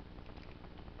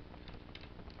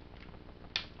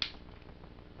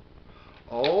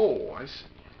 Oh, I see.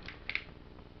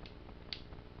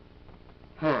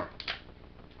 Huh.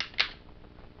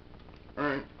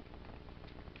 Alright.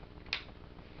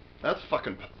 That's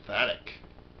fucking pathetic.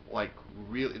 Like,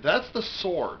 really. That's the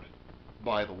sword,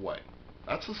 by the way.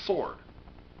 That's the sword.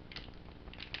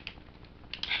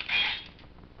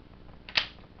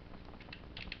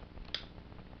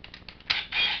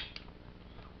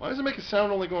 Why does it make a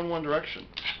sound only go in one direction?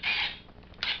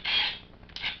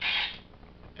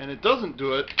 And it doesn't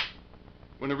do it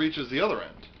when it reaches the other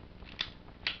end.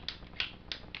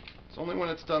 It's only when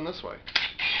it's done this way.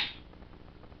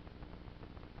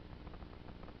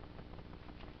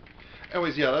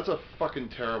 Anyways, yeah, that's a fucking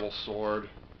terrible sword.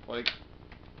 Like,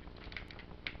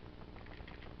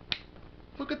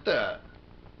 look at that.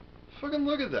 Fucking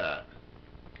look at that.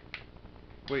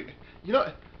 Wait, you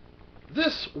know,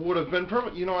 this would have been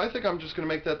perfect. You know, I think I'm just going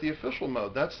to make that the official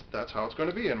mode. That's how it's going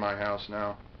to be in my house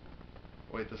now.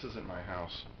 Wait, this isn't my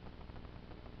house.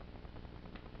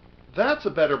 That's a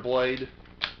better blade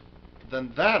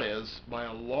than that is by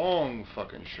a long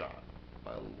fucking shot.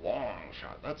 By a long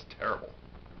shot. That's terrible.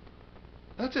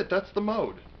 That's it. That's the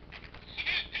mode.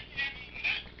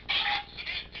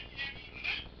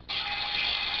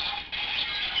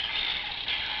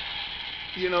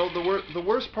 You know, the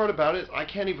worst part about it is I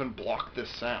can't even block this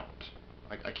sound.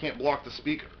 I can't block the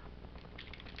speaker.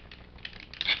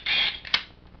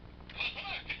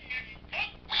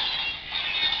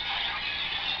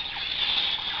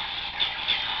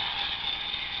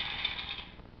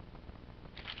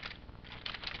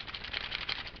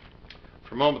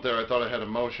 For a moment there, I thought I had a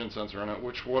motion sensor in it,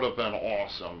 which would have been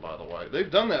awesome, by the way.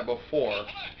 They've done that before.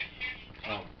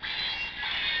 Oh.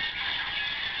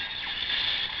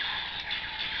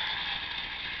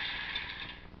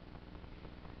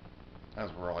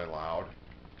 That's really loud.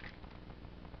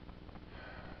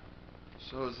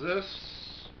 So is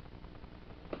this...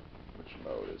 Which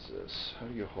mode is this? How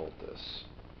do you hold this?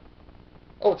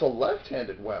 Oh, it's a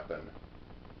left-handed weapon.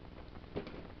 So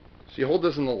you hold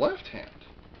this in the left hand.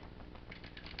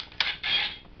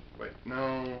 Wait,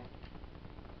 no.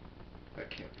 That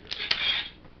can't be it.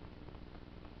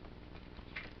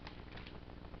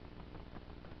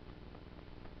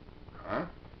 Huh?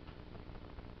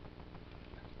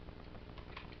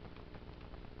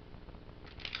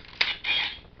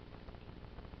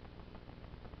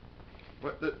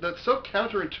 What? That's so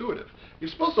counterintuitive. You're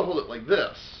supposed to hold it like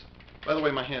this. By the way,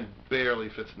 my hand barely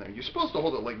fits in there. You're supposed to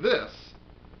hold it like this.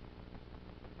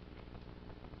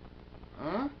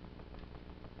 Huh?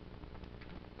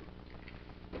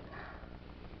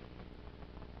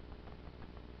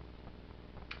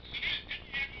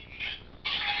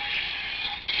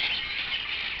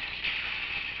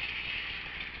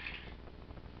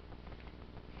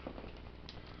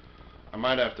 I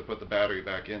might have to put the battery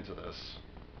back into this.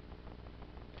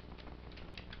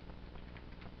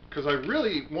 Because I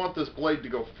really want this blade to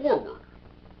go forward.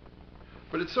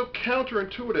 But it's so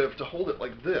counterintuitive to hold it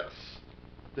like this.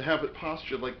 To have it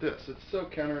postured like this. It's so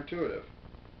counterintuitive.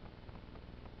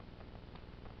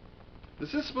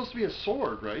 This is supposed to be a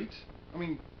sword, right? I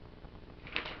mean...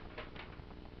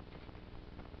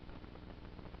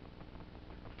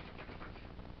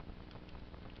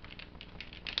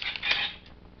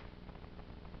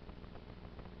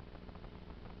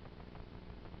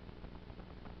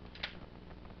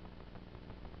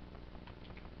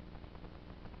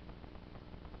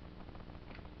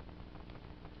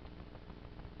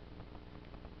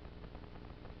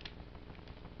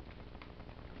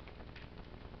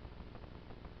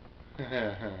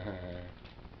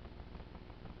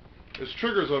 There's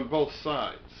triggers on both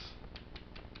sides.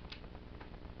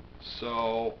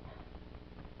 So...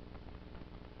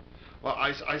 Well,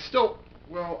 I still...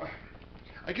 Well...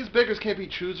 I guess beggars can't be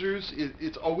choosers.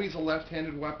 It's always a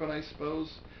left-handed weapon, I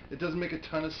suppose. It doesn't make a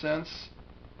ton of sense.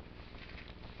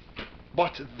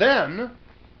 But then...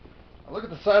 I look at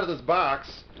the side of this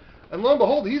box, and lo and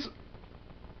behold,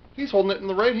 he's holding it in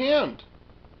the right hand.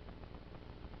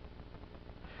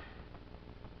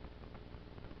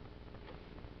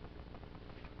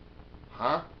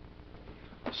 Huh?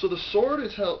 So the sword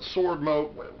is held, sword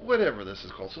mode, whatever this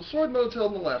is called. So sword mode's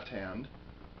held in the left hand,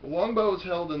 the longbow is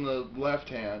held in the left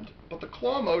hand, but the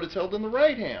claw mode is held in the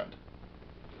right hand.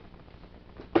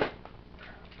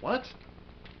 What?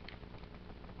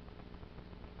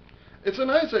 It's a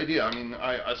nice idea. I mean,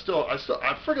 I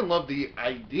freaking love the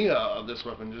idea of this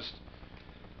weapon. Just,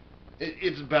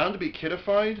 it's bound to be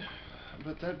kiddified,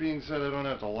 but that being said, I don't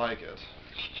have to like it.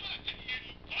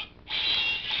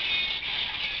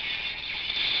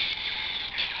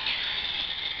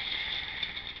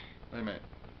 Wait a minute.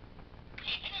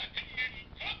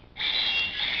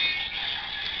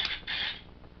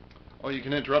 Oh, you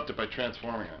can interrupt it by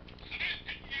transforming it.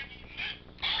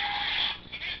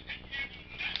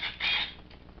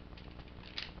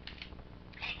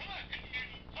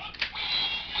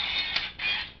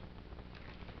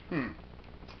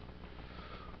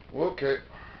 Okay.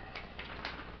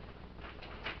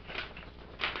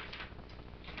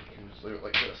 You can just leave it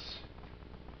like this.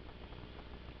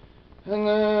 And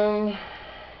then...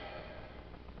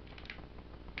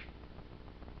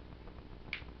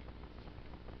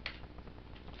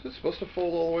 Is it supposed to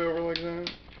fold all the way over like that?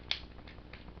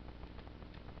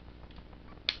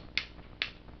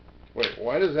 Wait,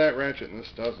 why does that ratchet and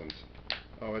this doesn't?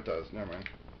 Oh, it does. Never mind.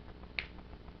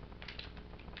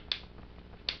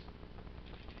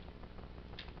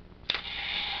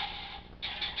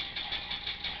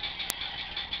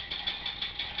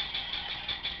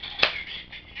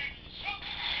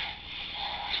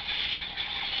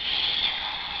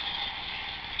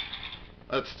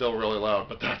 That's still really loud,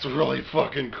 but that's really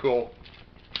fucking cool.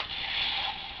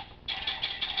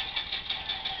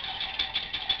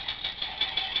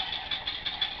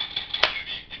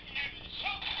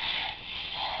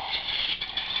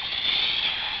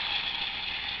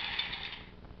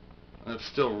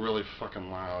 still really fucking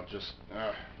loud. Just,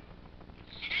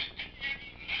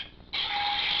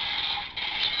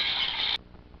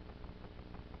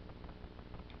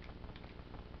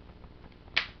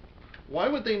 Why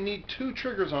would they need two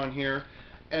triggers on here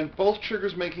and both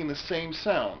triggers making the same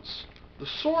sounds? The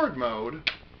sword mode,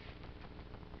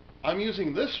 I'm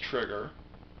using this trigger.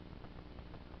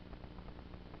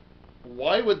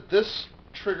 Why would this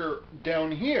trigger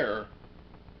down here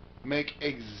make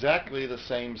exactly the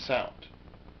same sound?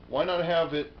 Why not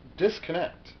have it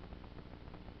disconnect?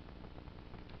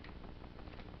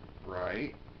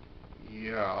 Right.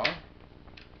 Yeah.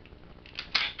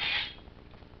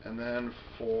 And then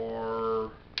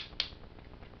for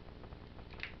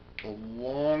the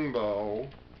longbow,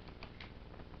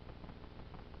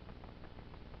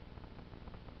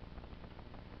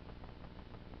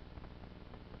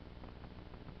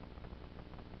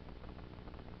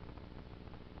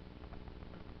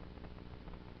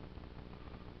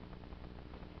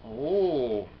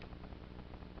 oh,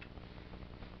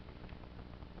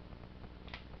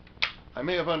 I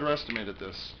may have underestimated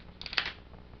this.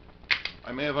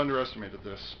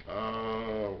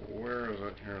 Where is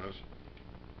it? Here it is.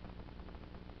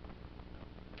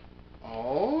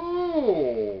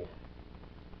 Oh,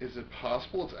 is it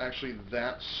possible it's actually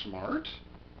that smart?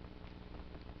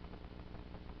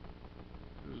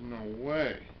 There's no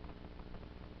way.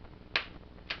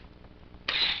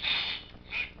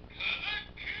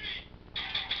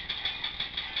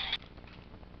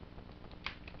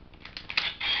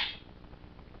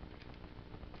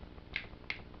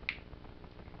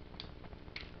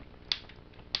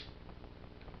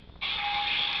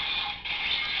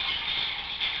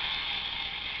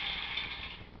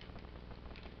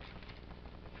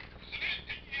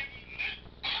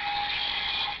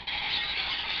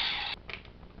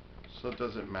 So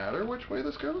does it matter which way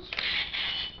this goes?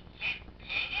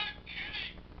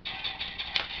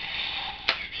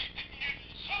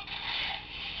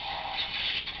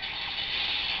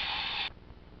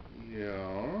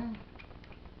 Yeah.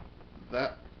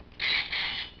 That.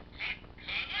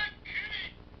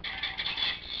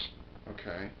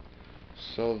 Okay.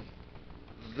 So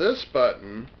this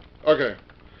button. Okay.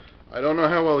 I don't know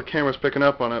how well the camera's picking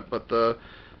up on it, but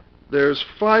there's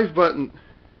 5 buttons.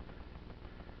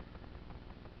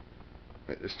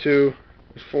 There's 2,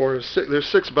 there's 4, there's 6, there's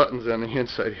 6 buttons on the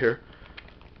inside here.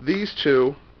 These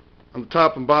 2, on the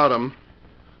top and bottom,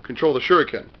 control the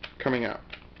shuriken coming out.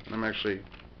 And I'm actually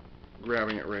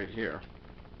grabbing it right here.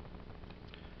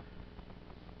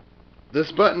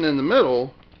 This button in the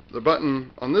middle, the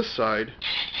button on this side,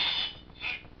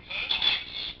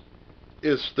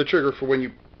 is the trigger for when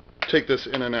you take this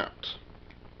in and out.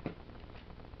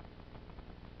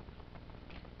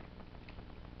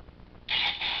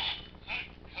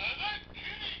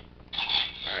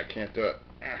 I can't do it.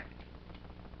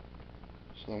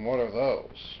 So then what are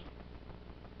those?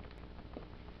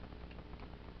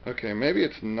 Okay, maybe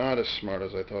it's not as smart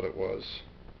as I thought it was.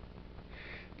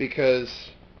 Because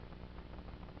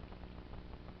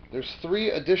there's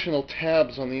 3 additional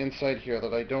tabs on the inside here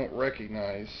that I don't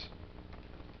recognize.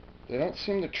 They don't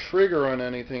seem to trigger on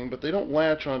anything, but they don't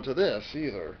latch onto this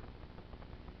either.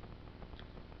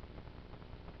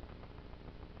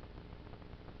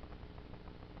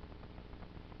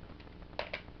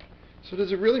 So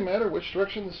does it really matter which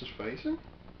direction this is facing?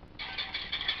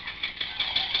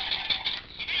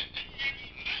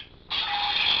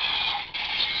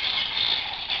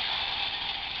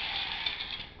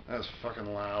 That's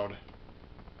fucking loud.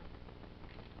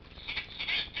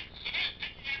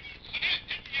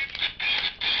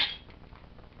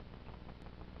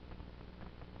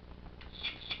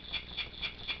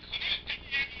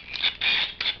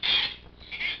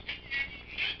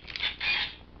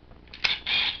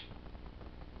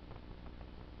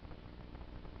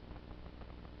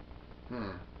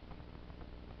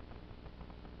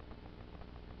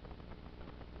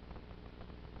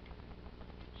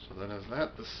 So then is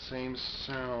that the same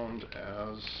sound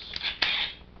as...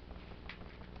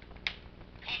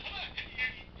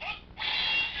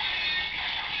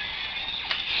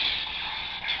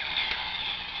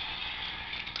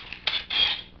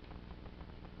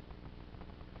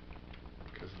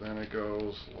 Because then it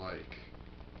goes like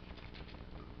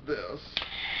this.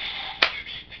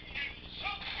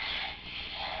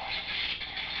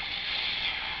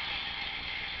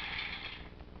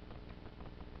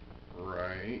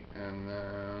 Right, and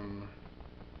then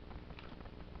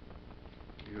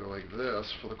you go like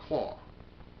this for the claw.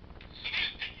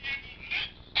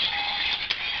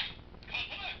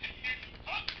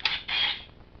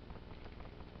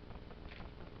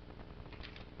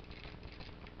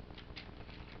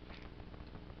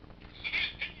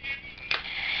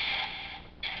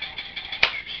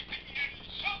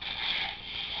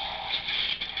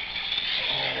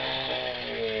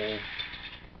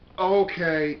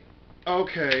 Okay,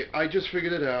 okay, I just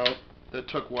figured it out. That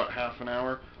took, what, half an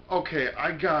hour? Okay,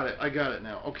 I got it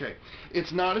now. Okay,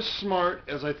 it's not as smart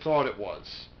as I thought it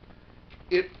was.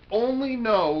 It only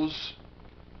knows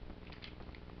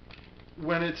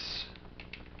when it's,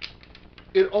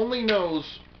 it only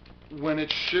knows when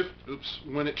it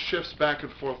when it shifts back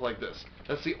and forth like this.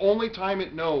 That's the only time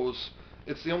it knows.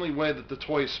 It's the only way that the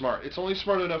toy is smart. It's only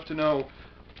smart enough to know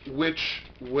which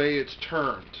way it's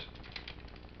turned.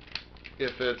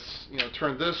 If it's, you know,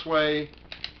 turned this way,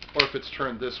 or if it's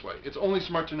turned this way. It's only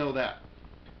smart to know that.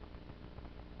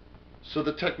 So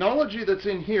the technology that's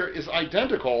in here is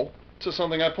identical to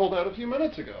something I pulled out a few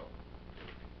minutes ago.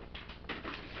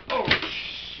 Oh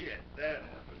shit, that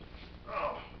happened.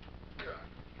 Oh god.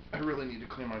 I really need to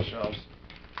clean my shelves.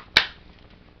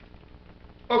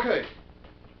 Okay.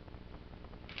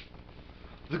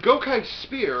 The Gokai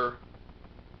Spear,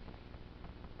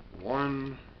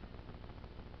 1,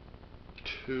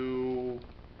 2.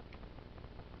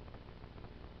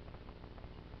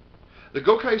 The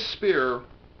Gokai Spear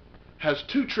has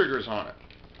 2 triggers on it.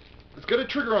 It's got a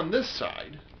trigger on this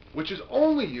side, which is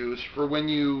only used for when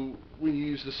you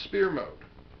use the spear mode,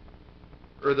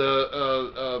 or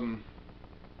the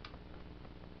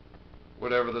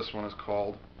whatever this one is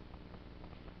called.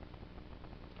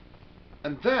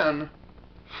 And then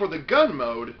for the gun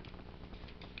mode,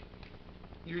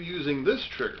 you're using this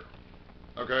trigger,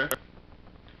 okay?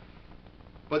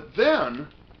 But then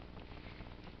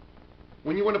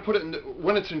when you want to put it in,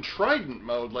 when it's in trident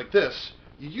mode like this,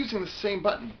 you're using the same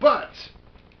button, but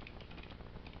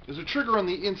there's a trigger on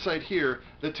the inside here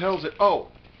that tells it, oh,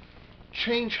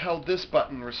 change how this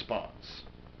button responds.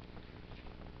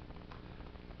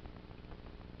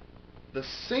 The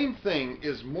same thing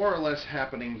is more or less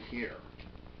happening here.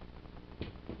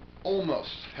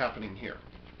 Almost happening here.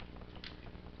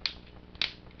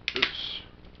 Oops.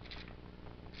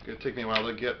 It's going to take me a while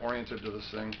to get oriented to this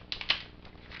thing.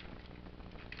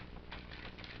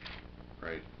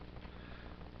 Right.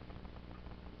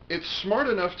 It's smart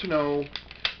enough to know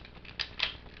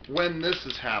when this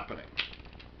is happening.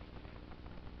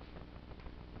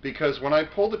 Because when I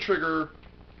pull the trigger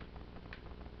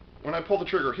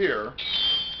here,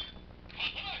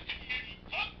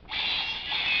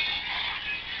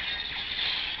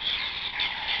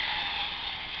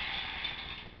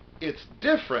 it's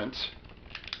different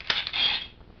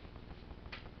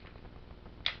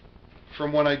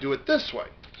from when I do it this way.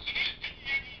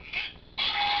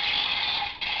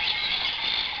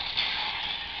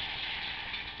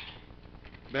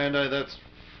 Bandai,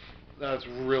 that's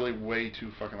really way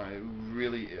too fucking high. It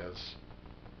really is.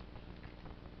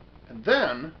 And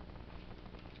then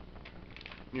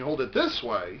you hold it this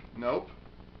way. Nope.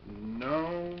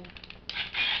 No.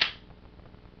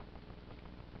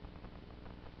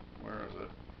 Where is it?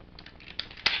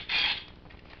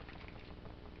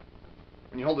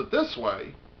 When you hold it this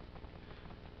way,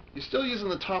 you're still using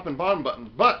the top and bottom buttons,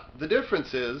 but the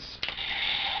difference is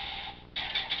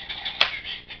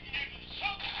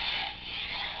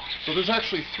so there's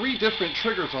actually 3 different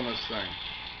triggers on this thing.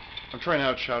 I'm trying to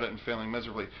outshout it and failing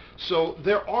miserably. So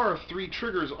there are 3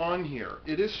 triggers on here.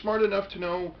 It is smart enough to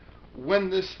know when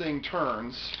this thing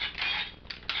turns.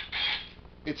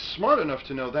 It's smart enough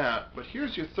to know that, but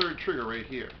here's your 3rd trigger right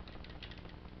here.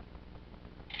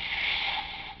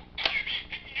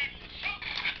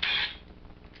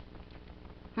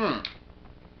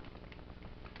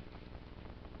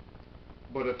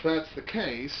 But if that's the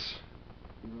case,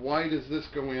 why does this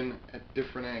go in at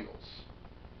different angles?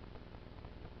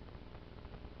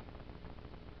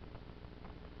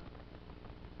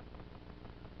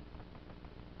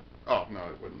 Oh, no,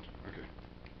 it wouldn't.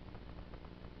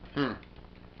 Okay.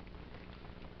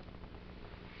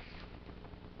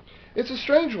 It's a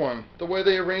strange one, the way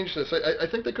they arranged this. I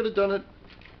think they could have done it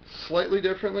slightly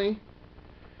differently.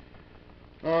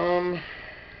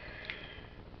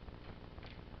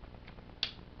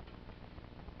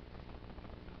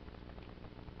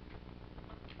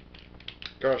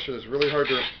 Gosh, it's really hard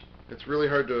to,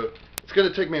 it's going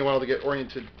to take me a while to get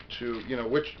oriented to, you know,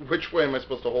 which way am I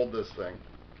supposed to hold this thing?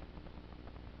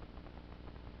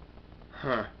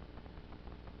 Huh.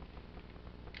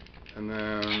 And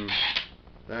then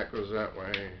that goes that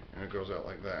way, and it goes out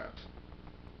like that.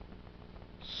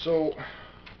 So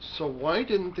why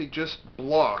didn't they just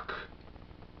block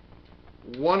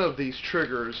one of these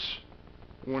triggers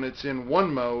when it's in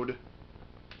one mode,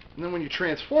 and then when you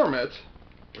transform it,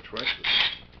 which way?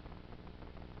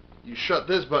 You shut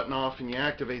this button off and you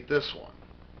activate this one.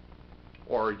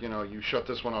 Or, you know, you shut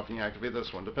this one off and you activate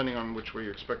this one, depending on which way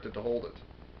you're expected to hold it.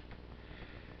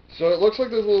 So it looks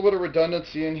like there's a little bit of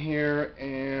redundancy in here,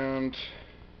 and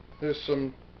there's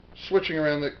some switching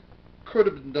around that could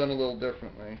have been done a little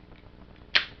differently.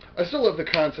 I still love the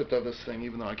concept of this thing,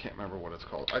 even though I can't remember what it's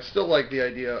called. I still like the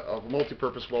idea of a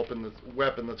multi-purpose weapon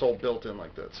that's all built in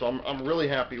like that. So I'm really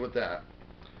happy with that.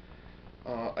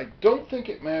 I don't think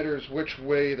it matters which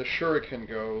way the shuriken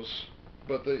goes,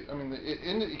 but it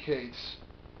indicates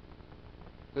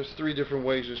there's 3 different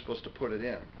ways you're supposed to put it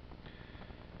in.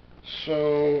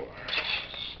 So,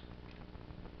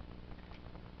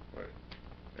 wait,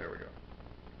 there we go.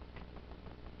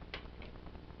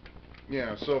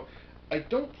 Yeah, so I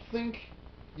don't think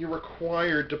you're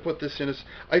required to put this in.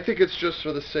 I think it's just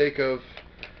for the sake of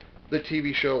the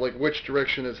TV show, like which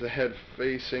direction is the head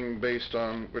facing based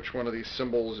on which one of these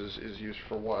symbols is used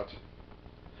for what.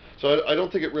 So I don't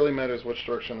think it really matters which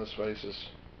direction this faces.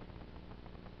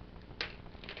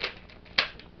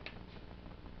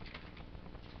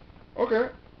 Okay.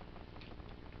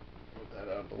 Move that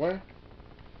out of the way.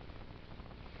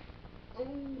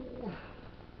 Oh.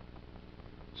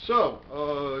 So,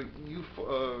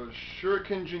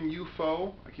 Shurikenjin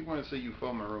UFO. I keep wanting to say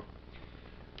UFO Maru.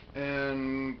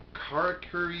 And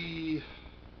Karakuri.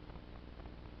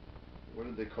 What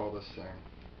did they call this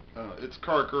thing? It's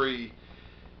Karakuri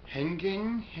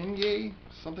Henge,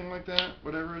 something like that.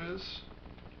 Whatever it is.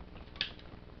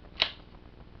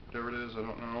 Whatever it is, I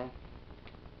don't know.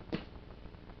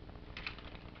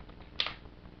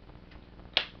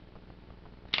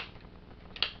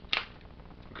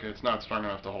 Okay, it's not strong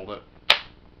enough to hold it.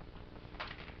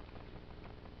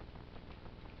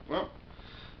 Well,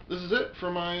 this is it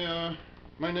for my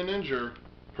my Ninja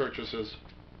purchases.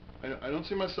 I don't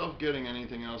see myself getting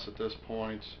anything else at this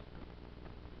point.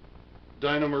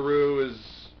 Dino Maru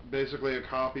is basically a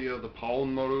copy of the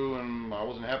Pawn Maru, and I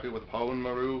wasn't happy with Pawn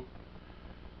Maru.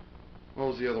 What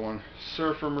was the other one?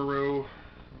 Surfer Maru.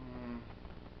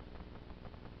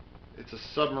 It's a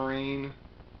submarine.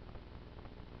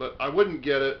 But I wouldn't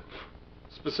get it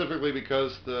specifically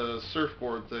because the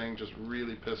surfboard thing just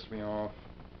really pissed me off.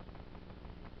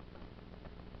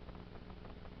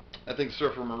 I think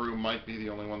Surfer Maru might be the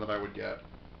only one that I would get.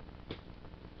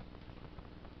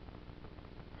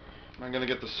 I'm going to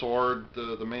get the sword,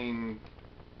 the main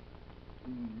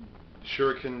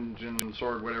Shuriken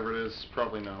sword, whatever it is.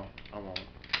 Probably no, I won't.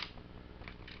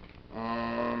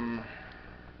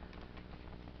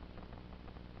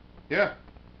 Yeah.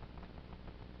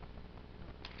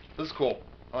 This is cool.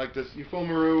 I like this. UFO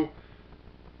Maru,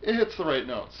 it hits the right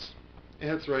notes. It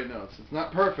hits the right notes. It's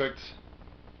not perfect.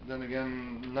 Then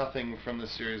again, nothing from this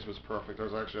series was perfect.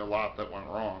 There's actually a lot that went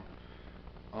wrong.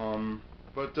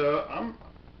 But I'm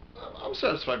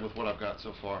satisfied with what I've got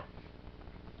so far.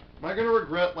 Am I going to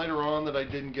regret later on that I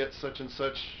didn't get such and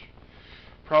such?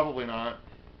 Probably not.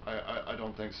 I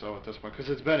don't think so at this point,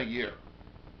 because it's been a year.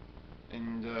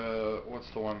 And what's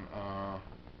the one?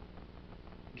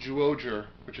 Zyuohger,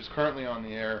 which is currently on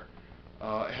the air,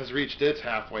 has reached its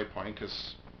halfway point,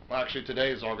 because, well, actually today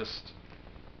is August.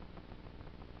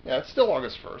 Yeah, it's still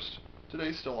August 1st.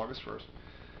 Today's still August 1st.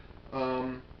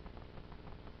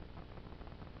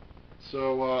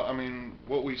 So, I mean,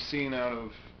 what we've seen out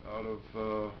of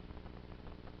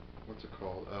what's it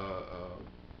called?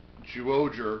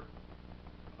 Zyuohger,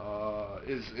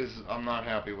 is I'm not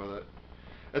happy with it.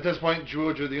 At this point,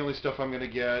 Zyuohger, the only stuff I'm going to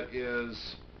get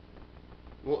is,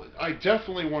 well, I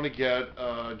definitely want to get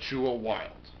Zyuoh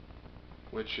Wild,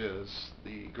 which is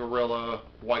the gorilla,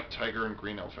 white tiger, and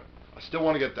green elephant. I still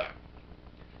want to get that.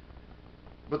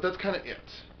 But that's kind of it.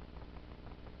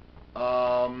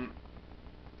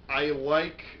 I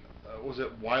like, was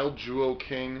it Wild Zyuoh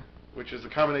King, which is a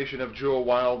combination of Zyuoh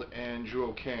Wild and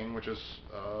Zyuoh King, which is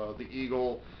the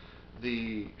eagle,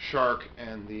 the shark,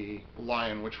 and the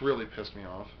lion, which really pissed me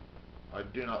off. I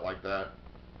do not like that.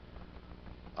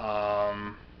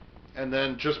 And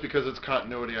then just because it's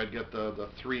continuity, I'd get the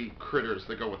 3 critters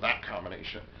that go with that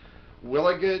combination. Will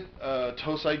I get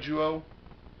Tosai Zyuoh?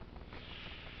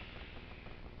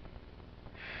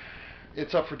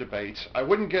 It's up for debate. I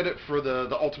wouldn't get it for the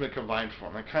ultimate combined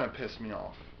form. That kind of pissed me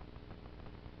off.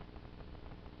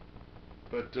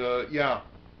 But, yeah.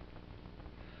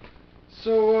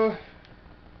 So,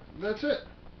 that's it.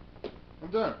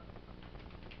 I'm done.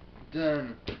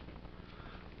 Done.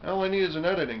 All I need is an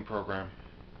editing program.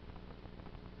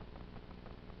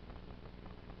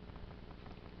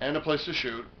 And a place to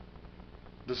shoot.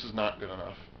 This is not good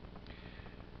enough.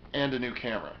 And a new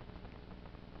camera.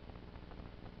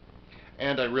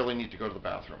 And I really need to go to the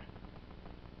bathroom.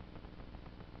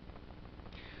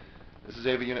 This is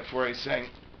Ava Unit 4A saying,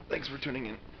 thanks for tuning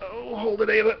in. Oh, hold it,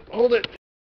 Ava. Hold it.